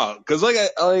flip out. Because, I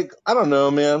don't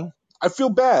know, man. I feel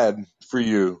bad for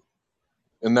you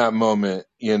in that moment,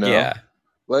 you know? Yeah.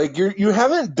 Like, you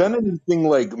haven't done anything,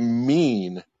 like,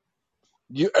 mean.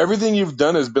 Everything you've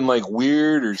done has been like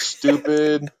weird or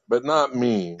stupid, but not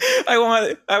mean. I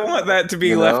want that to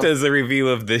be left as a review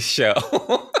of this show.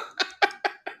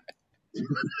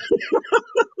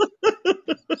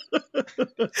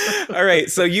 All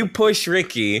right, so you push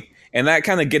Ricky, and that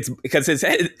kind of gets, because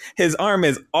his arm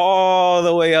is all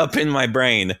the way up in my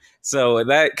brain, so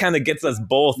that kind of gets us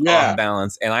both off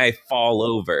balance, and I fall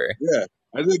over. Yeah,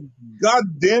 I think, God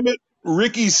damn it,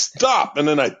 Ricky, stop! And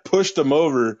then I pushed him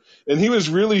over, and he was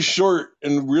really short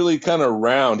and really kind of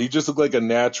round. He just looked like a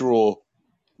natural,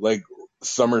 like,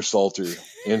 somersaulter,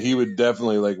 and he would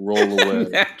definitely like roll away.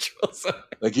 Natural,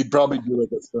 like he'd probably do like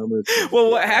a somersault.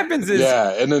 Well, what happens is,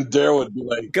 and then Daryl would be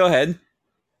like, "Go ahead."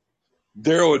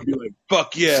 Daryl would be like,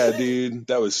 "Fuck yeah, dude,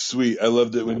 that was sweet. I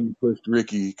loved it when you pushed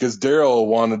Ricky," because Daryl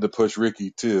wanted to push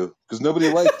Ricky too, because nobody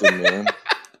liked him, man.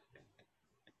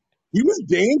 He was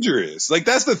dangerous. Like,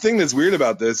 that's the thing that's weird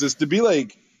about this, is to be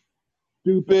like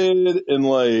stupid and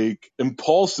like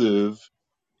impulsive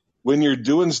when you're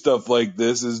doing stuff like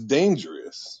this is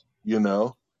dangerous, you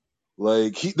know?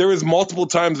 Like, there was multiple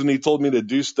times when he told me to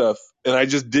do stuff and I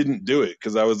just didn't do it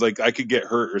because I was like, I could get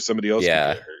hurt or somebody else could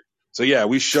get hurt. So yeah,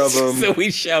 we shove him. Yeah,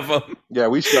 we shove him.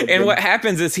 And what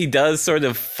happens is he does sort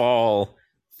of fall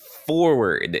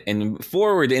forward, and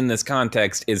forward in this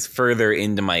context is further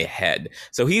into my head.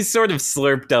 So he's sort of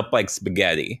slurped up like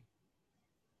spaghetti.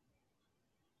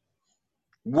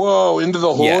 Whoa, into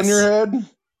the hole in your head?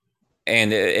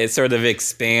 And it sort of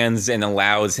expands and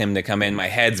allows him to come in. My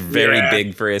head's very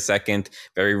big for a second,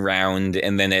 very round,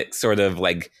 and then it sort of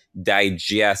like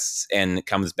digests and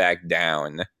comes back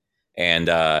down. And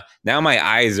now my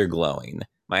eyes are glowing.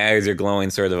 My eyes are glowing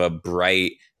sort of a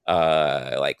bright,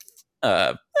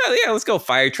 let's go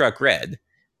fire truck red.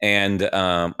 And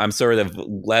I'm sort of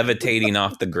levitating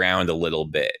off the ground a little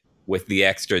bit with the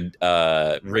extra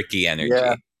Ricky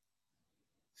energy.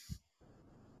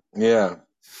 Yeah.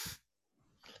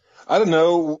 I don't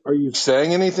know. Are you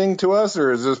saying anything to us,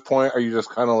 or is this point? Are you just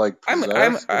kind of like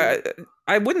possessed?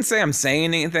 I wouldn't say I'm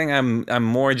saying anything. I'm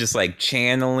more just like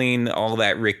channeling all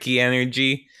that Ricky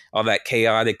energy, all that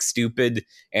chaotic stupid,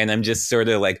 and I'm just sort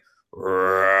of like.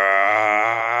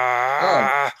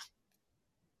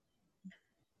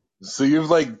 So you've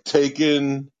like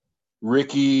taken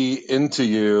Ricky into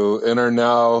you and are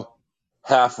now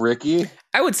half Ricky?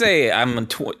 I would say I'm no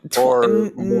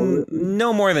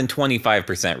more than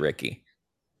 25% Ricky.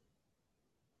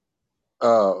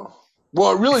 Oh.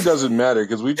 Well, it really doesn't matter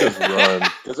because we just run.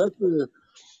 Because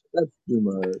that's too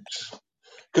much.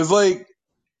 Because, like,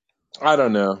 I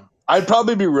don't know. I'd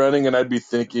probably be running and I'd be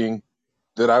thinking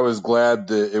that I was glad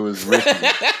that it was Ricky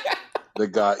that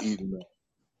got eaten up.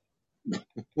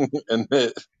 And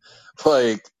that,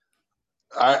 like,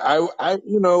 I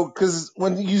because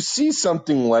when you see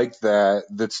something like that,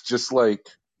 that's just like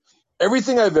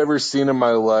everything I've ever seen in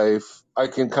my life, I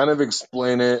can kind of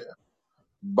explain it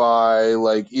by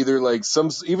like either like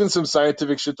some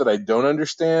scientific shit that I don't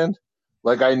understand.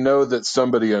 Like, I know that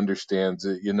somebody understands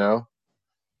it, you know,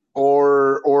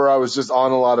 or I was just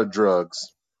on a lot of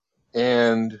drugs,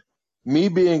 and me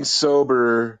being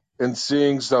sober and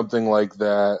seeing something like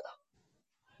that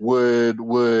would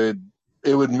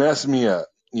mess me up.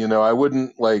 You know, I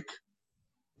wouldn't like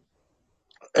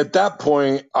at that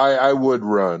point I would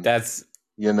run. That's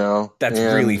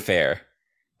really fair.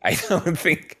 I don't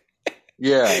think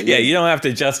Yeah, you don't have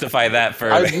to justify that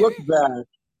further.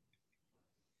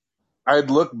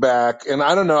 I'd look back and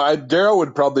I don't know, Daryl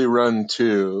would probably run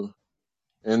too.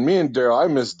 And me and Daryl, I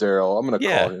miss Daryl. I'm gonna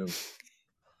call him.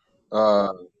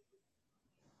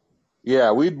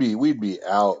 Yeah, we'd be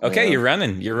out. Okay,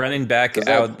 man. You're running back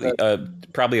out,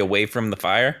 probably away from the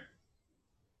fire.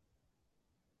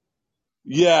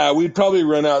 Yeah, we'd probably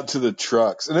run out to the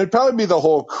trucks, and it'd probably be the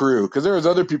whole crew because there was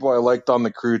other people I liked on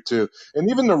the crew too, and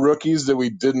even the rookies that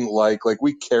we didn't like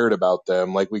we cared about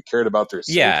them, like we cared about their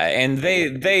safety. Yeah, and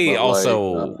they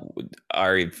also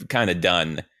are kind of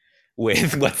done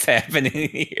with what's happening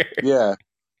here. Yeah.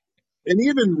 and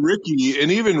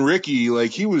even Ricky,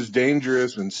 like he was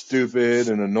dangerous and stupid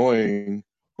and annoying,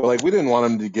 but like we didn't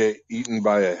want him to get eaten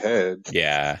by a head,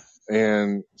 Yeah.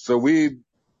 and so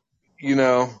you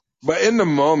know, but in the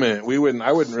moment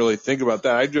I wouldn't really think about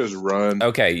that. I'd just run.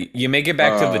 Okay, you make it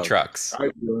back to the trucks.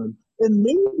 I'd run, and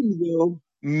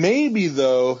maybe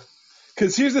though,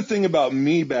 because here's the thing about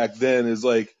me back then is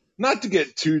like not to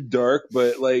get too dark,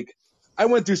 but like I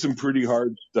went through some pretty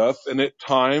hard stuff, and at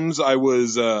times I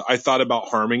thought about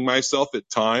harming myself at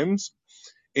times,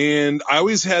 and I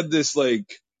always had this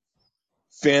like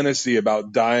fantasy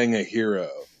about dying a hero.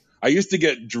 I used to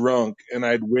get drunk and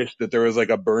I'd wish that there was like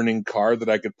a burning car that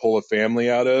I could pull a family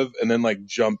out of and then like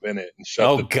jump in it and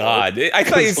shut the door. God. I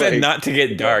thought you said not to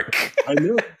get dark. I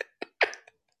know.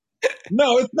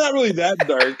 No, it's not really that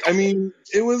dark. I mean,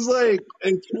 it was like,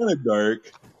 it's kind of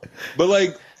dark, but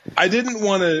like, I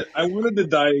wanted to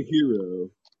die a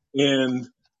hero, and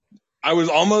I was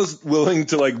almost willing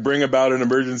to like bring about an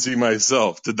emergency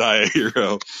myself to die a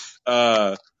hero.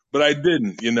 But I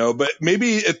didn't, but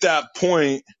maybe at that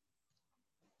point,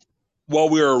 while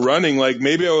we were running, like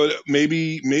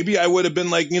maybe I would have been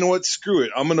like, you know what, screw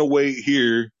it. I'm going to wait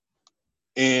here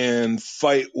and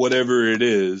fight whatever it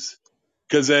is.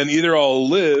 Cause then either I'll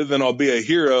live and I'll be a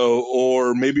hero,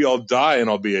 or maybe I'll die and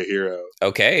I'll be a hero.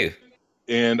 Okay.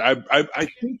 And I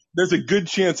think there's a good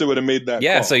chance I would have made that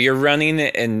call. So you're running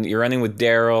with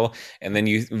Daryl, and then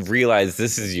you realize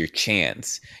this is your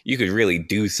chance. You could really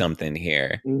do something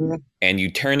here. Mm-hmm. And you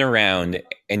turn around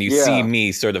and you see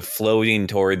me sort of floating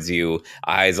towards you,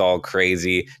 eyes all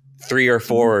crazy, 3 or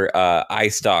 4 eye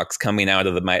stalks coming out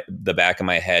of the back of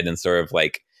my head and sort of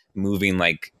like moving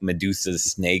like Medusa's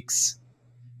snakes.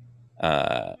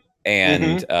 And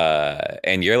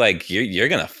you're like, you're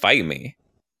going to fight me.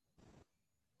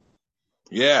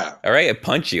 Yeah. All right. I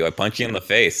punch you in the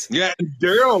face. Yeah. And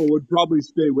Daryl would probably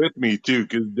stay with me too,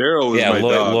 because Daryl was my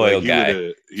dog. Loyal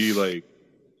guy.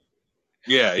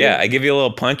 Yeah. I give you a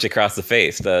little punch across the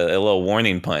face, a little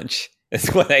warning punch.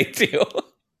 That's what I do.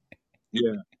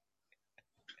 Yeah.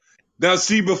 Now,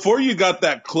 see, before you got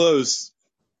that close,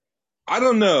 I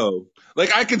don't know.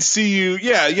 Like, I could see you.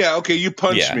 Yeah. Okay, you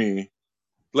punched me.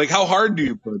 Like, how hard do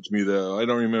you punch me though? I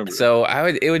don't remember. So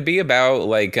it would be about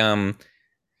like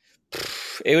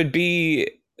it would be,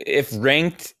 if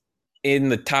ranked in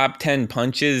the top 10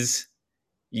 punches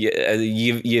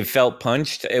you felt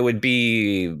punched, it would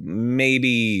be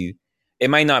maybe, it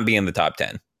might not be in the top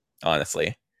 10,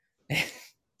 honestly.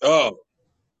 Oh.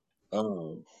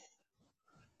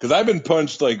 Because I've been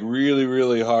punched like really,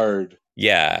 really hard.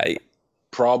 Yeah.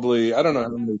 Probably, I don't know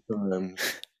how many times.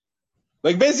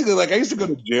 Like basically, like I used to go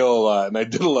to jail a lot, and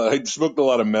I smoked a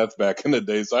lot of meth back in the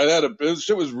day, so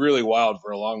shit was really wild for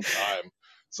a long time.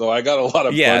 So I got a lot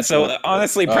of punches. So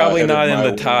honestly, probably not in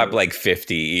the top like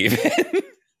 50 even.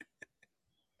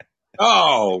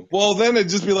 Oh, well then it'd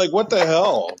just be like, what the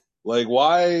hell? Like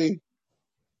why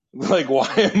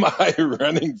am I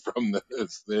running from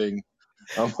this thing?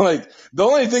 I'm like, the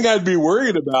only thing I'd be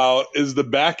worried about is the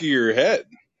back of your head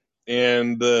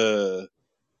and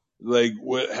like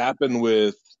what happened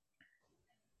with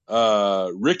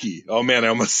Ricky. Oh man, I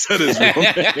almost said his real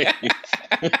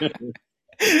name.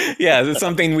 Yeah, it's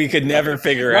something we could never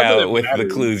figure out with the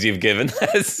clues you've given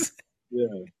us.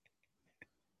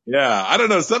 Yeah. I don't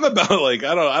know, something about like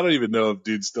I don't even know if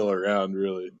dude's still around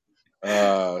really.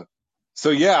 So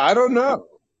yeah, I don't know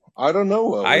what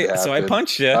would happen. So I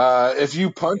punched you. If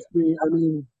you punched me, I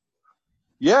mean,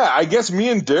 yeah, I guess me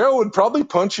and Daryl would probably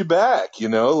punch you back.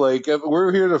 Like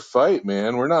we're here to fight,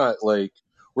 man. We're not like,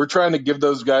 we're trying to give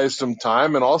those guys some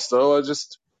time, and also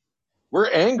we're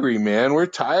angry, man. We're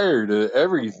tired of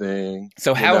everything.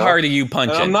 So how hard are you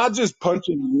punching? And I'm not just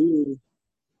punching you.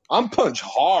 I'm punch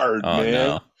hard, man.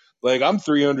 No. Like I'm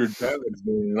 300 pounds,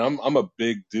 man. I'm a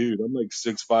big dude. I'm like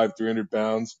 6'5", 300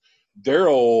 pounds.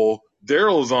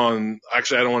 Daryl's on.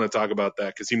 Actually, I don't want to talk about that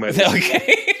because he might.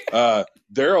 Okay.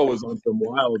 Daryl was on some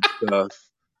wild stuff.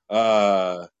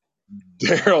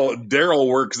 Daryl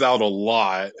works out a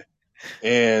lot,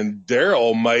 and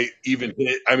Daryl might even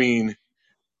hit. I mean,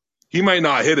 he might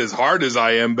not hit as hard as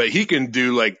I am, but he can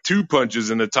do like 2 punches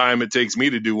in the time it takes me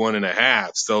to do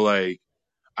 1.5. So like,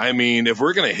 I mean, if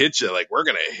we're gonna hit you, like we're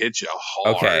gonna hit you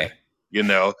hard. Okay.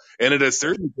 And at a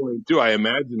certain point too, I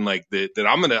imagine like that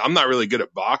I'm not really good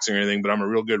at boxing or anything, but I'm a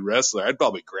real good wrestler. I'd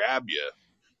probably grab you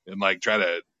and like try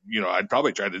to, I'd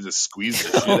probably try to just squeeze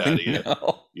the shit out of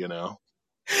you,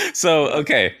 So,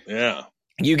 okay. Yeah.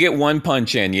 You get 1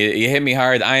 punch in, you hit me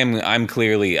hard. I'm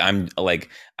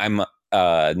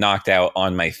knocked out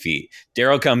on my feet.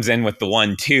 Daryl comes in with the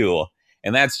 1-2,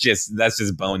 and that's just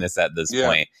bonus at this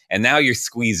point. And now you're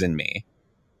squeezing me.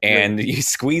 and you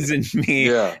squeezing me,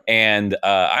 Yeah. and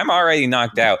I'm already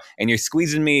knocked out, and you're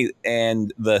squeezing me,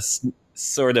 and the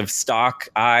sort of stock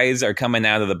eyes are coming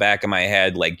out of the back of my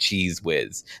head like Cheese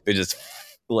Whiz. They're just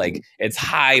like, it's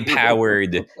high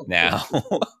powered now.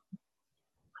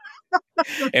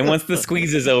 And once the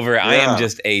squeeze is over, I am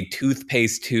just a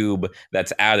toothpaste tube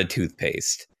that's out of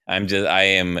toothpaste. I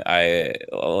am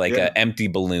like an empty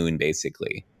balloon,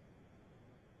 basically.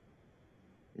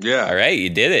 Yeah. All right, you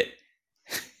did it.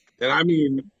 And I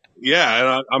mean,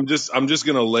 yeah, and I'm just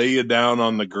gonna lay you down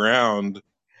on the ground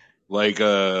like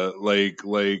a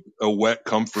wet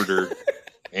comforter,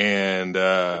 and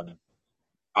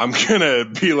I'm gonna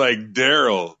be like,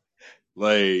 Daryl,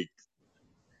 like,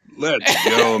 let's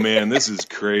go, man. This is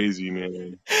crazy,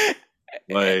 man.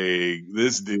 Like,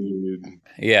 this dude.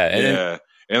 Yeah.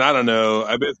 And I don't know.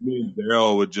 I bet me and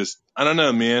Daryl would just, I don't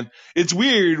know, man. It's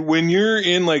weird when you're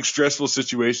in like stressful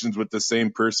situations with the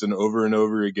same person over and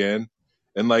over again.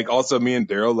 And like also me and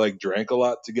Daryl like drank a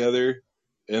lot together.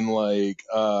 And like,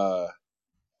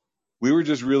 we were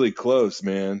just really close,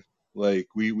 man. Like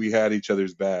we had each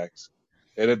other's backs.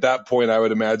 And at that point, I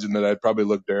would imagine that I'd probably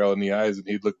look Daryl in the eyes and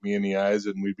he'd look me in the eyes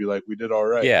and we'd be like, we did all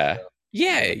right. Yeah. You know?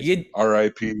 Yeah.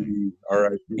 R.I.P.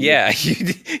 R.I.P. Yeah.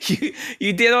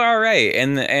 You did all right.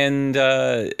 And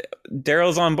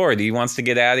Daryl's on board. He wants to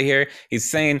get out of here.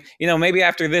 He's saying, maybe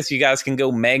after this, you guys can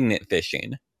go magnet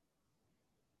fishing.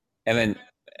 And then,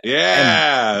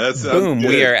 that's boom, good.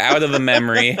 We are out of the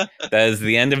memory. That is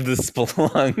the end of the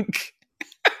spelunk.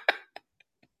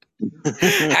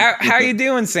 How you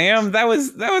doing, Sam? That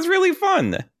was really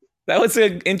fun. That was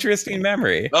an interesting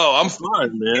memory. Oh, I'm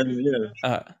fine, man.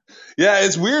 Yeah. Yeah,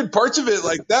 it's weird. Parts of it,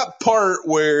 like that part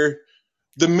where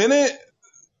the minute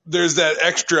there's that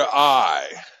extra I,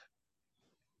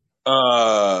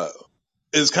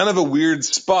 is kind of a weird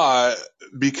spot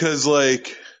because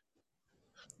like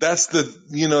that's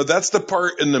the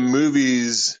part in the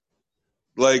movies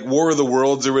like War of the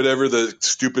Worlds or whatever, the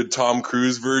stupid Tom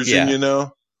Cruise version,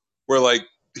 where like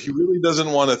he really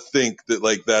doesn't want to think that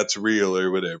like that's real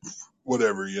or whatever.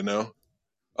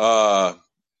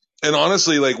 And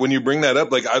honestly, like when you bring that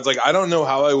up, like I was like, I don't know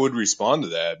how I would respond to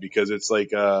that because it's like,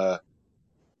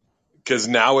 because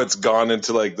now it's gone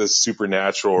into like this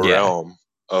supernatural realm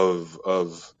of.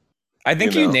 I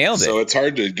think you nailed it. So it's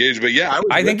hard to gauge, but yeah,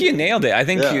 I think you nailed it. I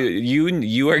think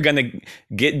you are gonna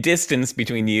get distance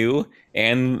between you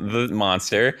and the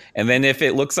monster, and then if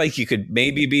it looks like you could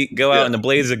maybe go out in a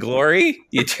blaze of glory,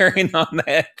 you turn on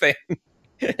that thing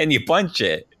and you punch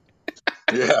it.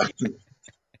 Yeah.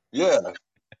 Yeah.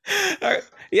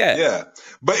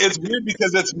 But it's weird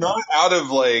because it's not out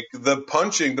of like the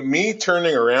punching. Me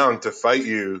turning around to fight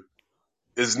you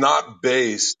is not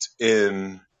based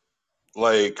in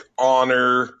like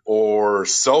honor or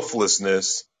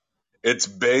selflessness. It's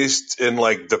based in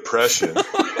like depression.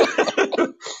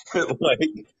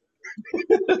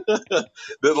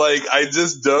 that like I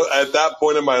just don't, at that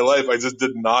point in my life, I just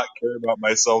did not care about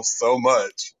myself so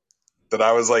much that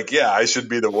I was like, yeah, I should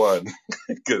be the one.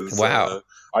 Because wow.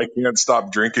 I can't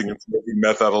stop drinking and smoking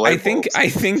meth out of light bulbs. I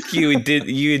think you did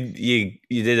you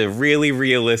did a really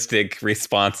realistic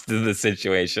response to the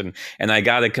situation, and I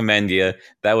gotta commend you.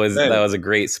 That was a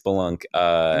great spelunk.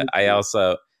 I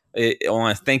also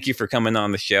want to thank you for coming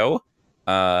on the show.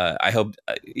 I hope,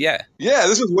 yeah,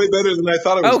 this was way better than I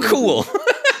thought it was. Oh, cool.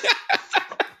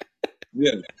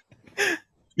 Yeah.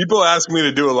 People ask me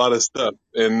to do a lot of stuff,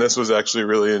 and this was actually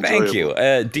really enjoyable. Thank you.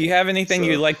 Do you have anything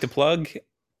you'd like to plug?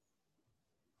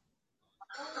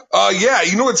 Yeah,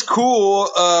 you know what's cool?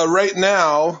 Right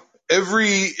now,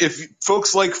 if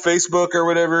folks like Facebook or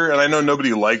whatever, and I know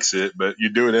nobody likes it, but you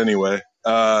do it anyway.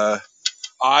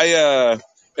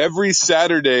 Every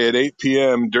Saturday at 8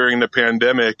 p.m. during the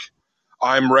pandemic,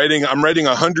 I'm writing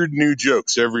 100 new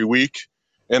jokes every week,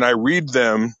 and I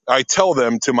tell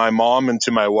them to my mom and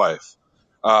to my wife,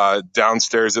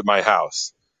 downstairs at my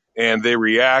house, and they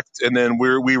react, and then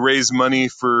we raise money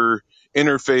for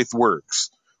Interfaith Works,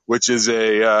 which is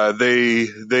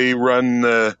they run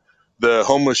the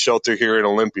homeless shelter here in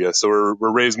Olympia. So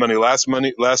we're raising money. Last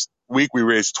week we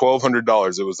raised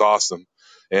 $1,200. It was awesome.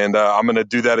 And, I'm going to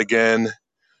do that again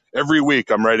every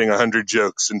week. I'm writing 100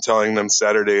 jokes and telling them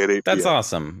Saturday at 8 p.m. That's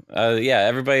awesome. Yeah.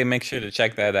 Everybody make sure to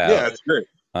check that out. Yeah, it's great.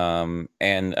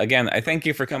 And again, I thank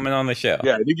you for coming on the show.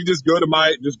 Yeah. You can just go to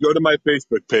my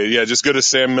Facebook page. Yeah. Just go to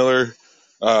Sam Miller.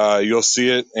 You'll see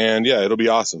it, and yeah, it'll be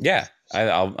awesome. Yeah.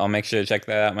 I'll make sure to check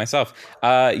that out myself.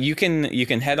 You can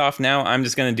head off now. I'm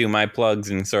just gonna do my plugs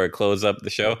and sort of close up the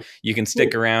show. You can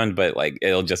stick around, but like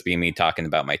it'll just be me talking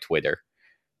about my Twitter.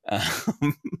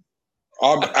 I'm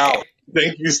out.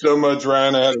 Thank you so much,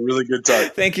 Ryan. I had a really good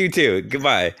time. Thank you too.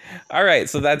 Goodbye. All right,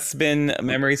 so that's been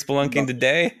Memory Spelunking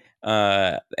today.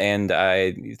 And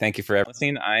I thank you for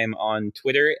listening. I'm on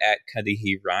Twitter at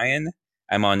Cudahy Ryan.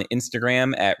 I'm on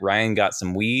Instagram at Ryan Got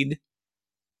Some Weed.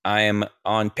 I am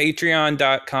on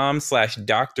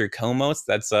patreon.com/Dr. Komos.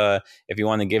 That's if you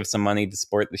want to give some money to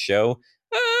support the show.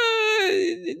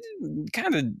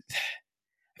 Kind of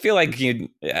I feel like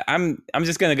I'm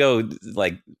just gonna go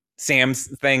like Sam's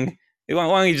thing. Why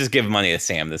don't you just give money to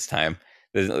Sam this time?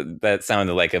 That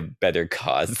sounded like a better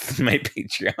cause than my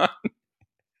Patreon.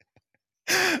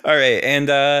 All right, and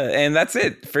that's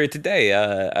it for today.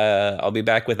 I'll be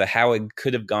back with a how it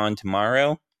could have gone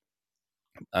tomorrow.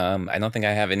 I don't think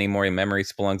I have any more memory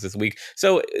spelunks this week.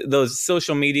 So those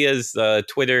social medias,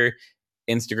 Twitter,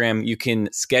 Instagram, you can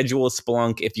schedule a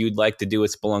spelunk if you'd like to do a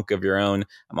spelunk of your own.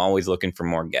 I'm always looking for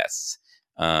more guests.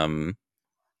 Yeah,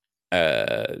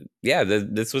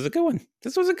 this was a good one.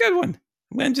 This was a good one.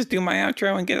 I'm gonna just do my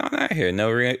outro and get on out of here. No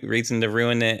reason to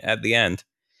ruin it at the end.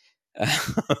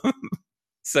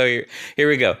 So here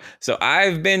we go. So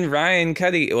I've been Ryan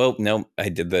Cuddy. Well, no, I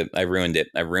ruined it.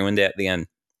 I ruined it at the end.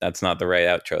 That's not the right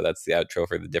outro. That's the outro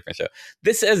for the different show.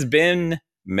 This has been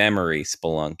Memory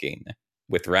Spelunking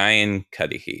with Ryan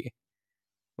Cudahy.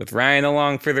 With Ryan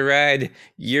along for the ride,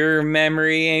 your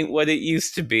memory ain't what it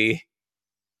used to be.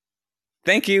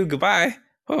 Thank you. Goodbye.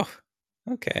 Oh,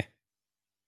 okay.